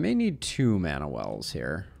 I may need 2 mana wells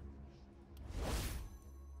here.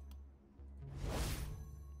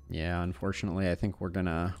 Yeah, unfortunately, I think we're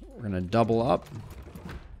gonna double up.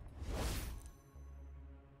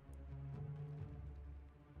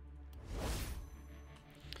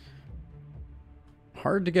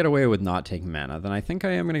 Hard to get away with not taking mana. Then I think I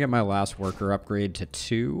am going to get my last worker upgrade to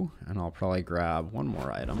 2, and I'll probably grab 1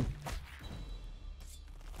 more item.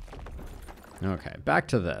 Okay, back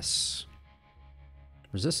to this.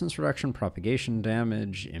 Resistance reduction, propagation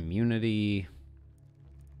damage, immunity.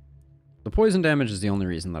 The poison damage is the only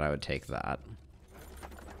reason that I would take that.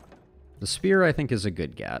 The spear, I think, is a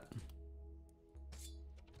good get.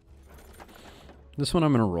 This one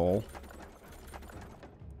I'm going to roll.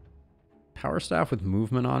 Power staff with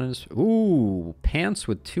movement on his... Ooh, pants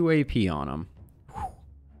with 2 AP on them. Whew.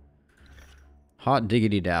 Hot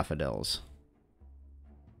diggity daffodils.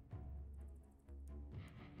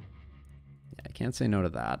 Yeah, I can't say no to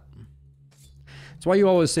that. That's why you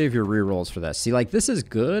always save your rerolls for this. See, like, this is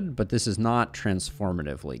good, but this is not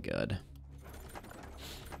transformatively good.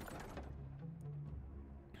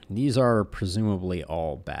 These are presumably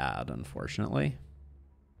all bad, unfortunately.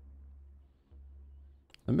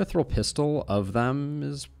 The mithril pistol of them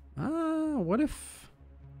is... what if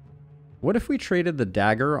we traded the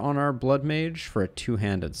dagger on our blood mage for a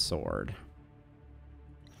 2-handed sword?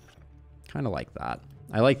 Kind of like that.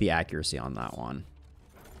 I like the accuracy on that one.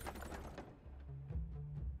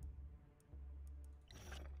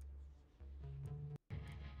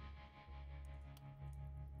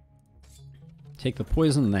 Take the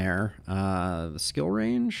poison there. The skill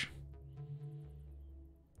range...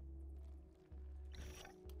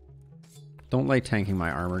 Don't like tanking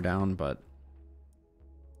my armor down, but...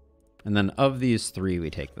 And then of these 3, we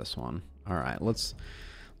take this one. All right, let's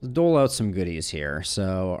dole out some goodies here.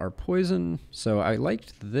 So our poison... So I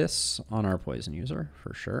liked this on our poison user,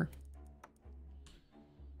 for sure.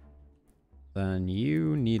 Then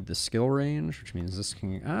you need the skill range, which means this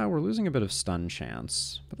can... we're losing a bit of stun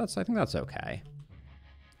chance. But I think that's okay.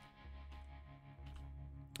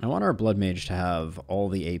 I want our blood mage to have all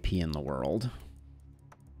the AP in the world.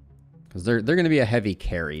 Because they're going to be a heavy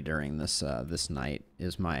carry during this this night,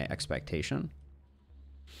 is my expectation.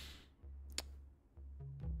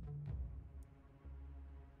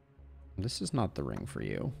 This is not the ring for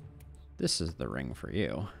you. This is the ring for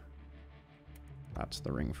you. That's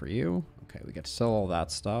the ring for you. Okay, we get to sell all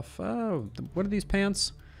that stuff. Oh, what are these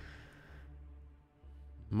pants?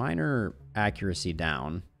 Minor accuracy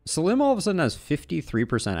down. Salim all of a sudden has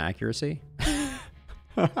 53% accuracy.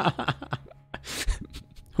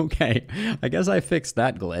 Okay, I guess I fixed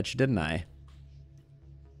that glitch, didn't I?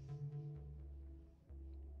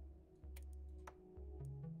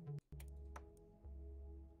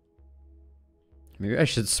 Maybe I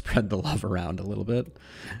should spread the love around a little bit.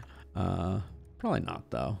 Probably not,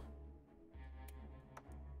 though.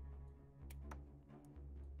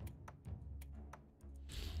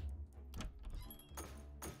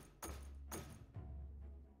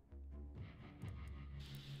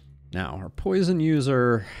 Now, our poison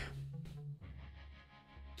user...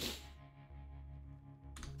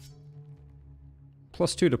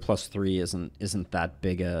 +2 to +3 isn't that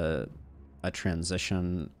big a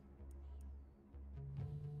transition.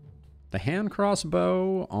 The hand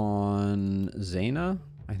crossbow on Zaina,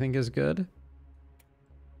 I think, is good.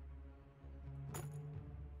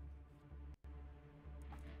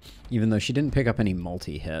 Even though she didn't pick up any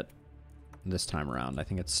multi-hit this time around, I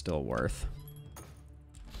think it's still worth.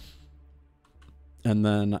 And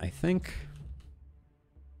then I think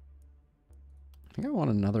I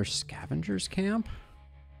want another scavenger's camp.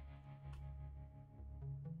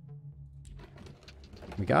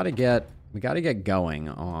 We gotta get going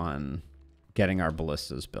on getting our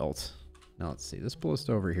ballistas built. Now let's see. This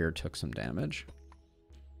ballista over here took some damage.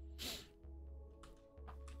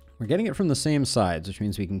 We're getting it from the same sides, which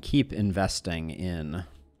means we can keep investing in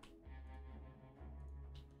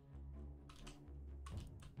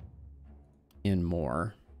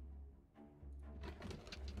more.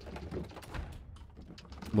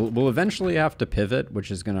 We'll eventually have to pivot,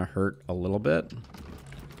 which is going to hurt a little bit.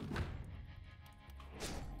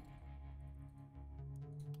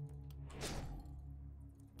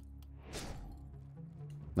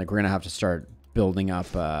 Like, we're going to have to start building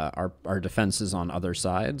up our defenses on other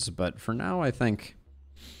sides, but for now I think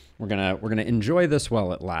we're gonna enjoy this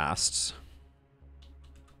while it lasts.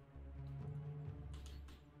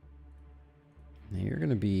 Now you're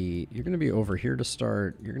gonna be over here to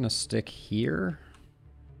start. You're gonna stick here.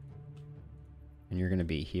 And you're gonna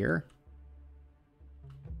be here.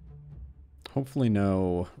 Hopefully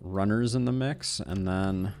no runners in the mix, and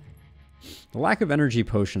then the lack of energy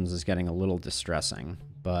potions is getting a little distressing,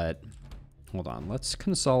 but hold on, let's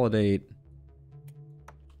consolidate.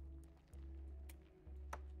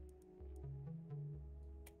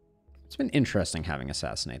 It's been interesting having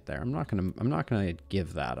assassinate there. I'm not gonna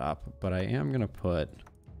give that up, but I am gonna put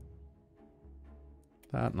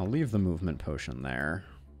that, and I'll leave the movement potion there.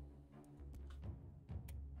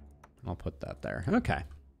 I'll put that there. Okay.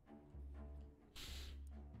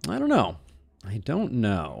 I don't know. I don't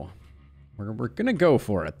know. We're gonna go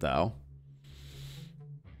for it though.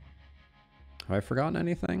 Have I forgotten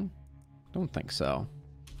anything? Don't think so.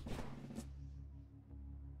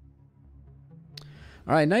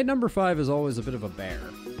 All right, night number 5 is always a bit of a bear.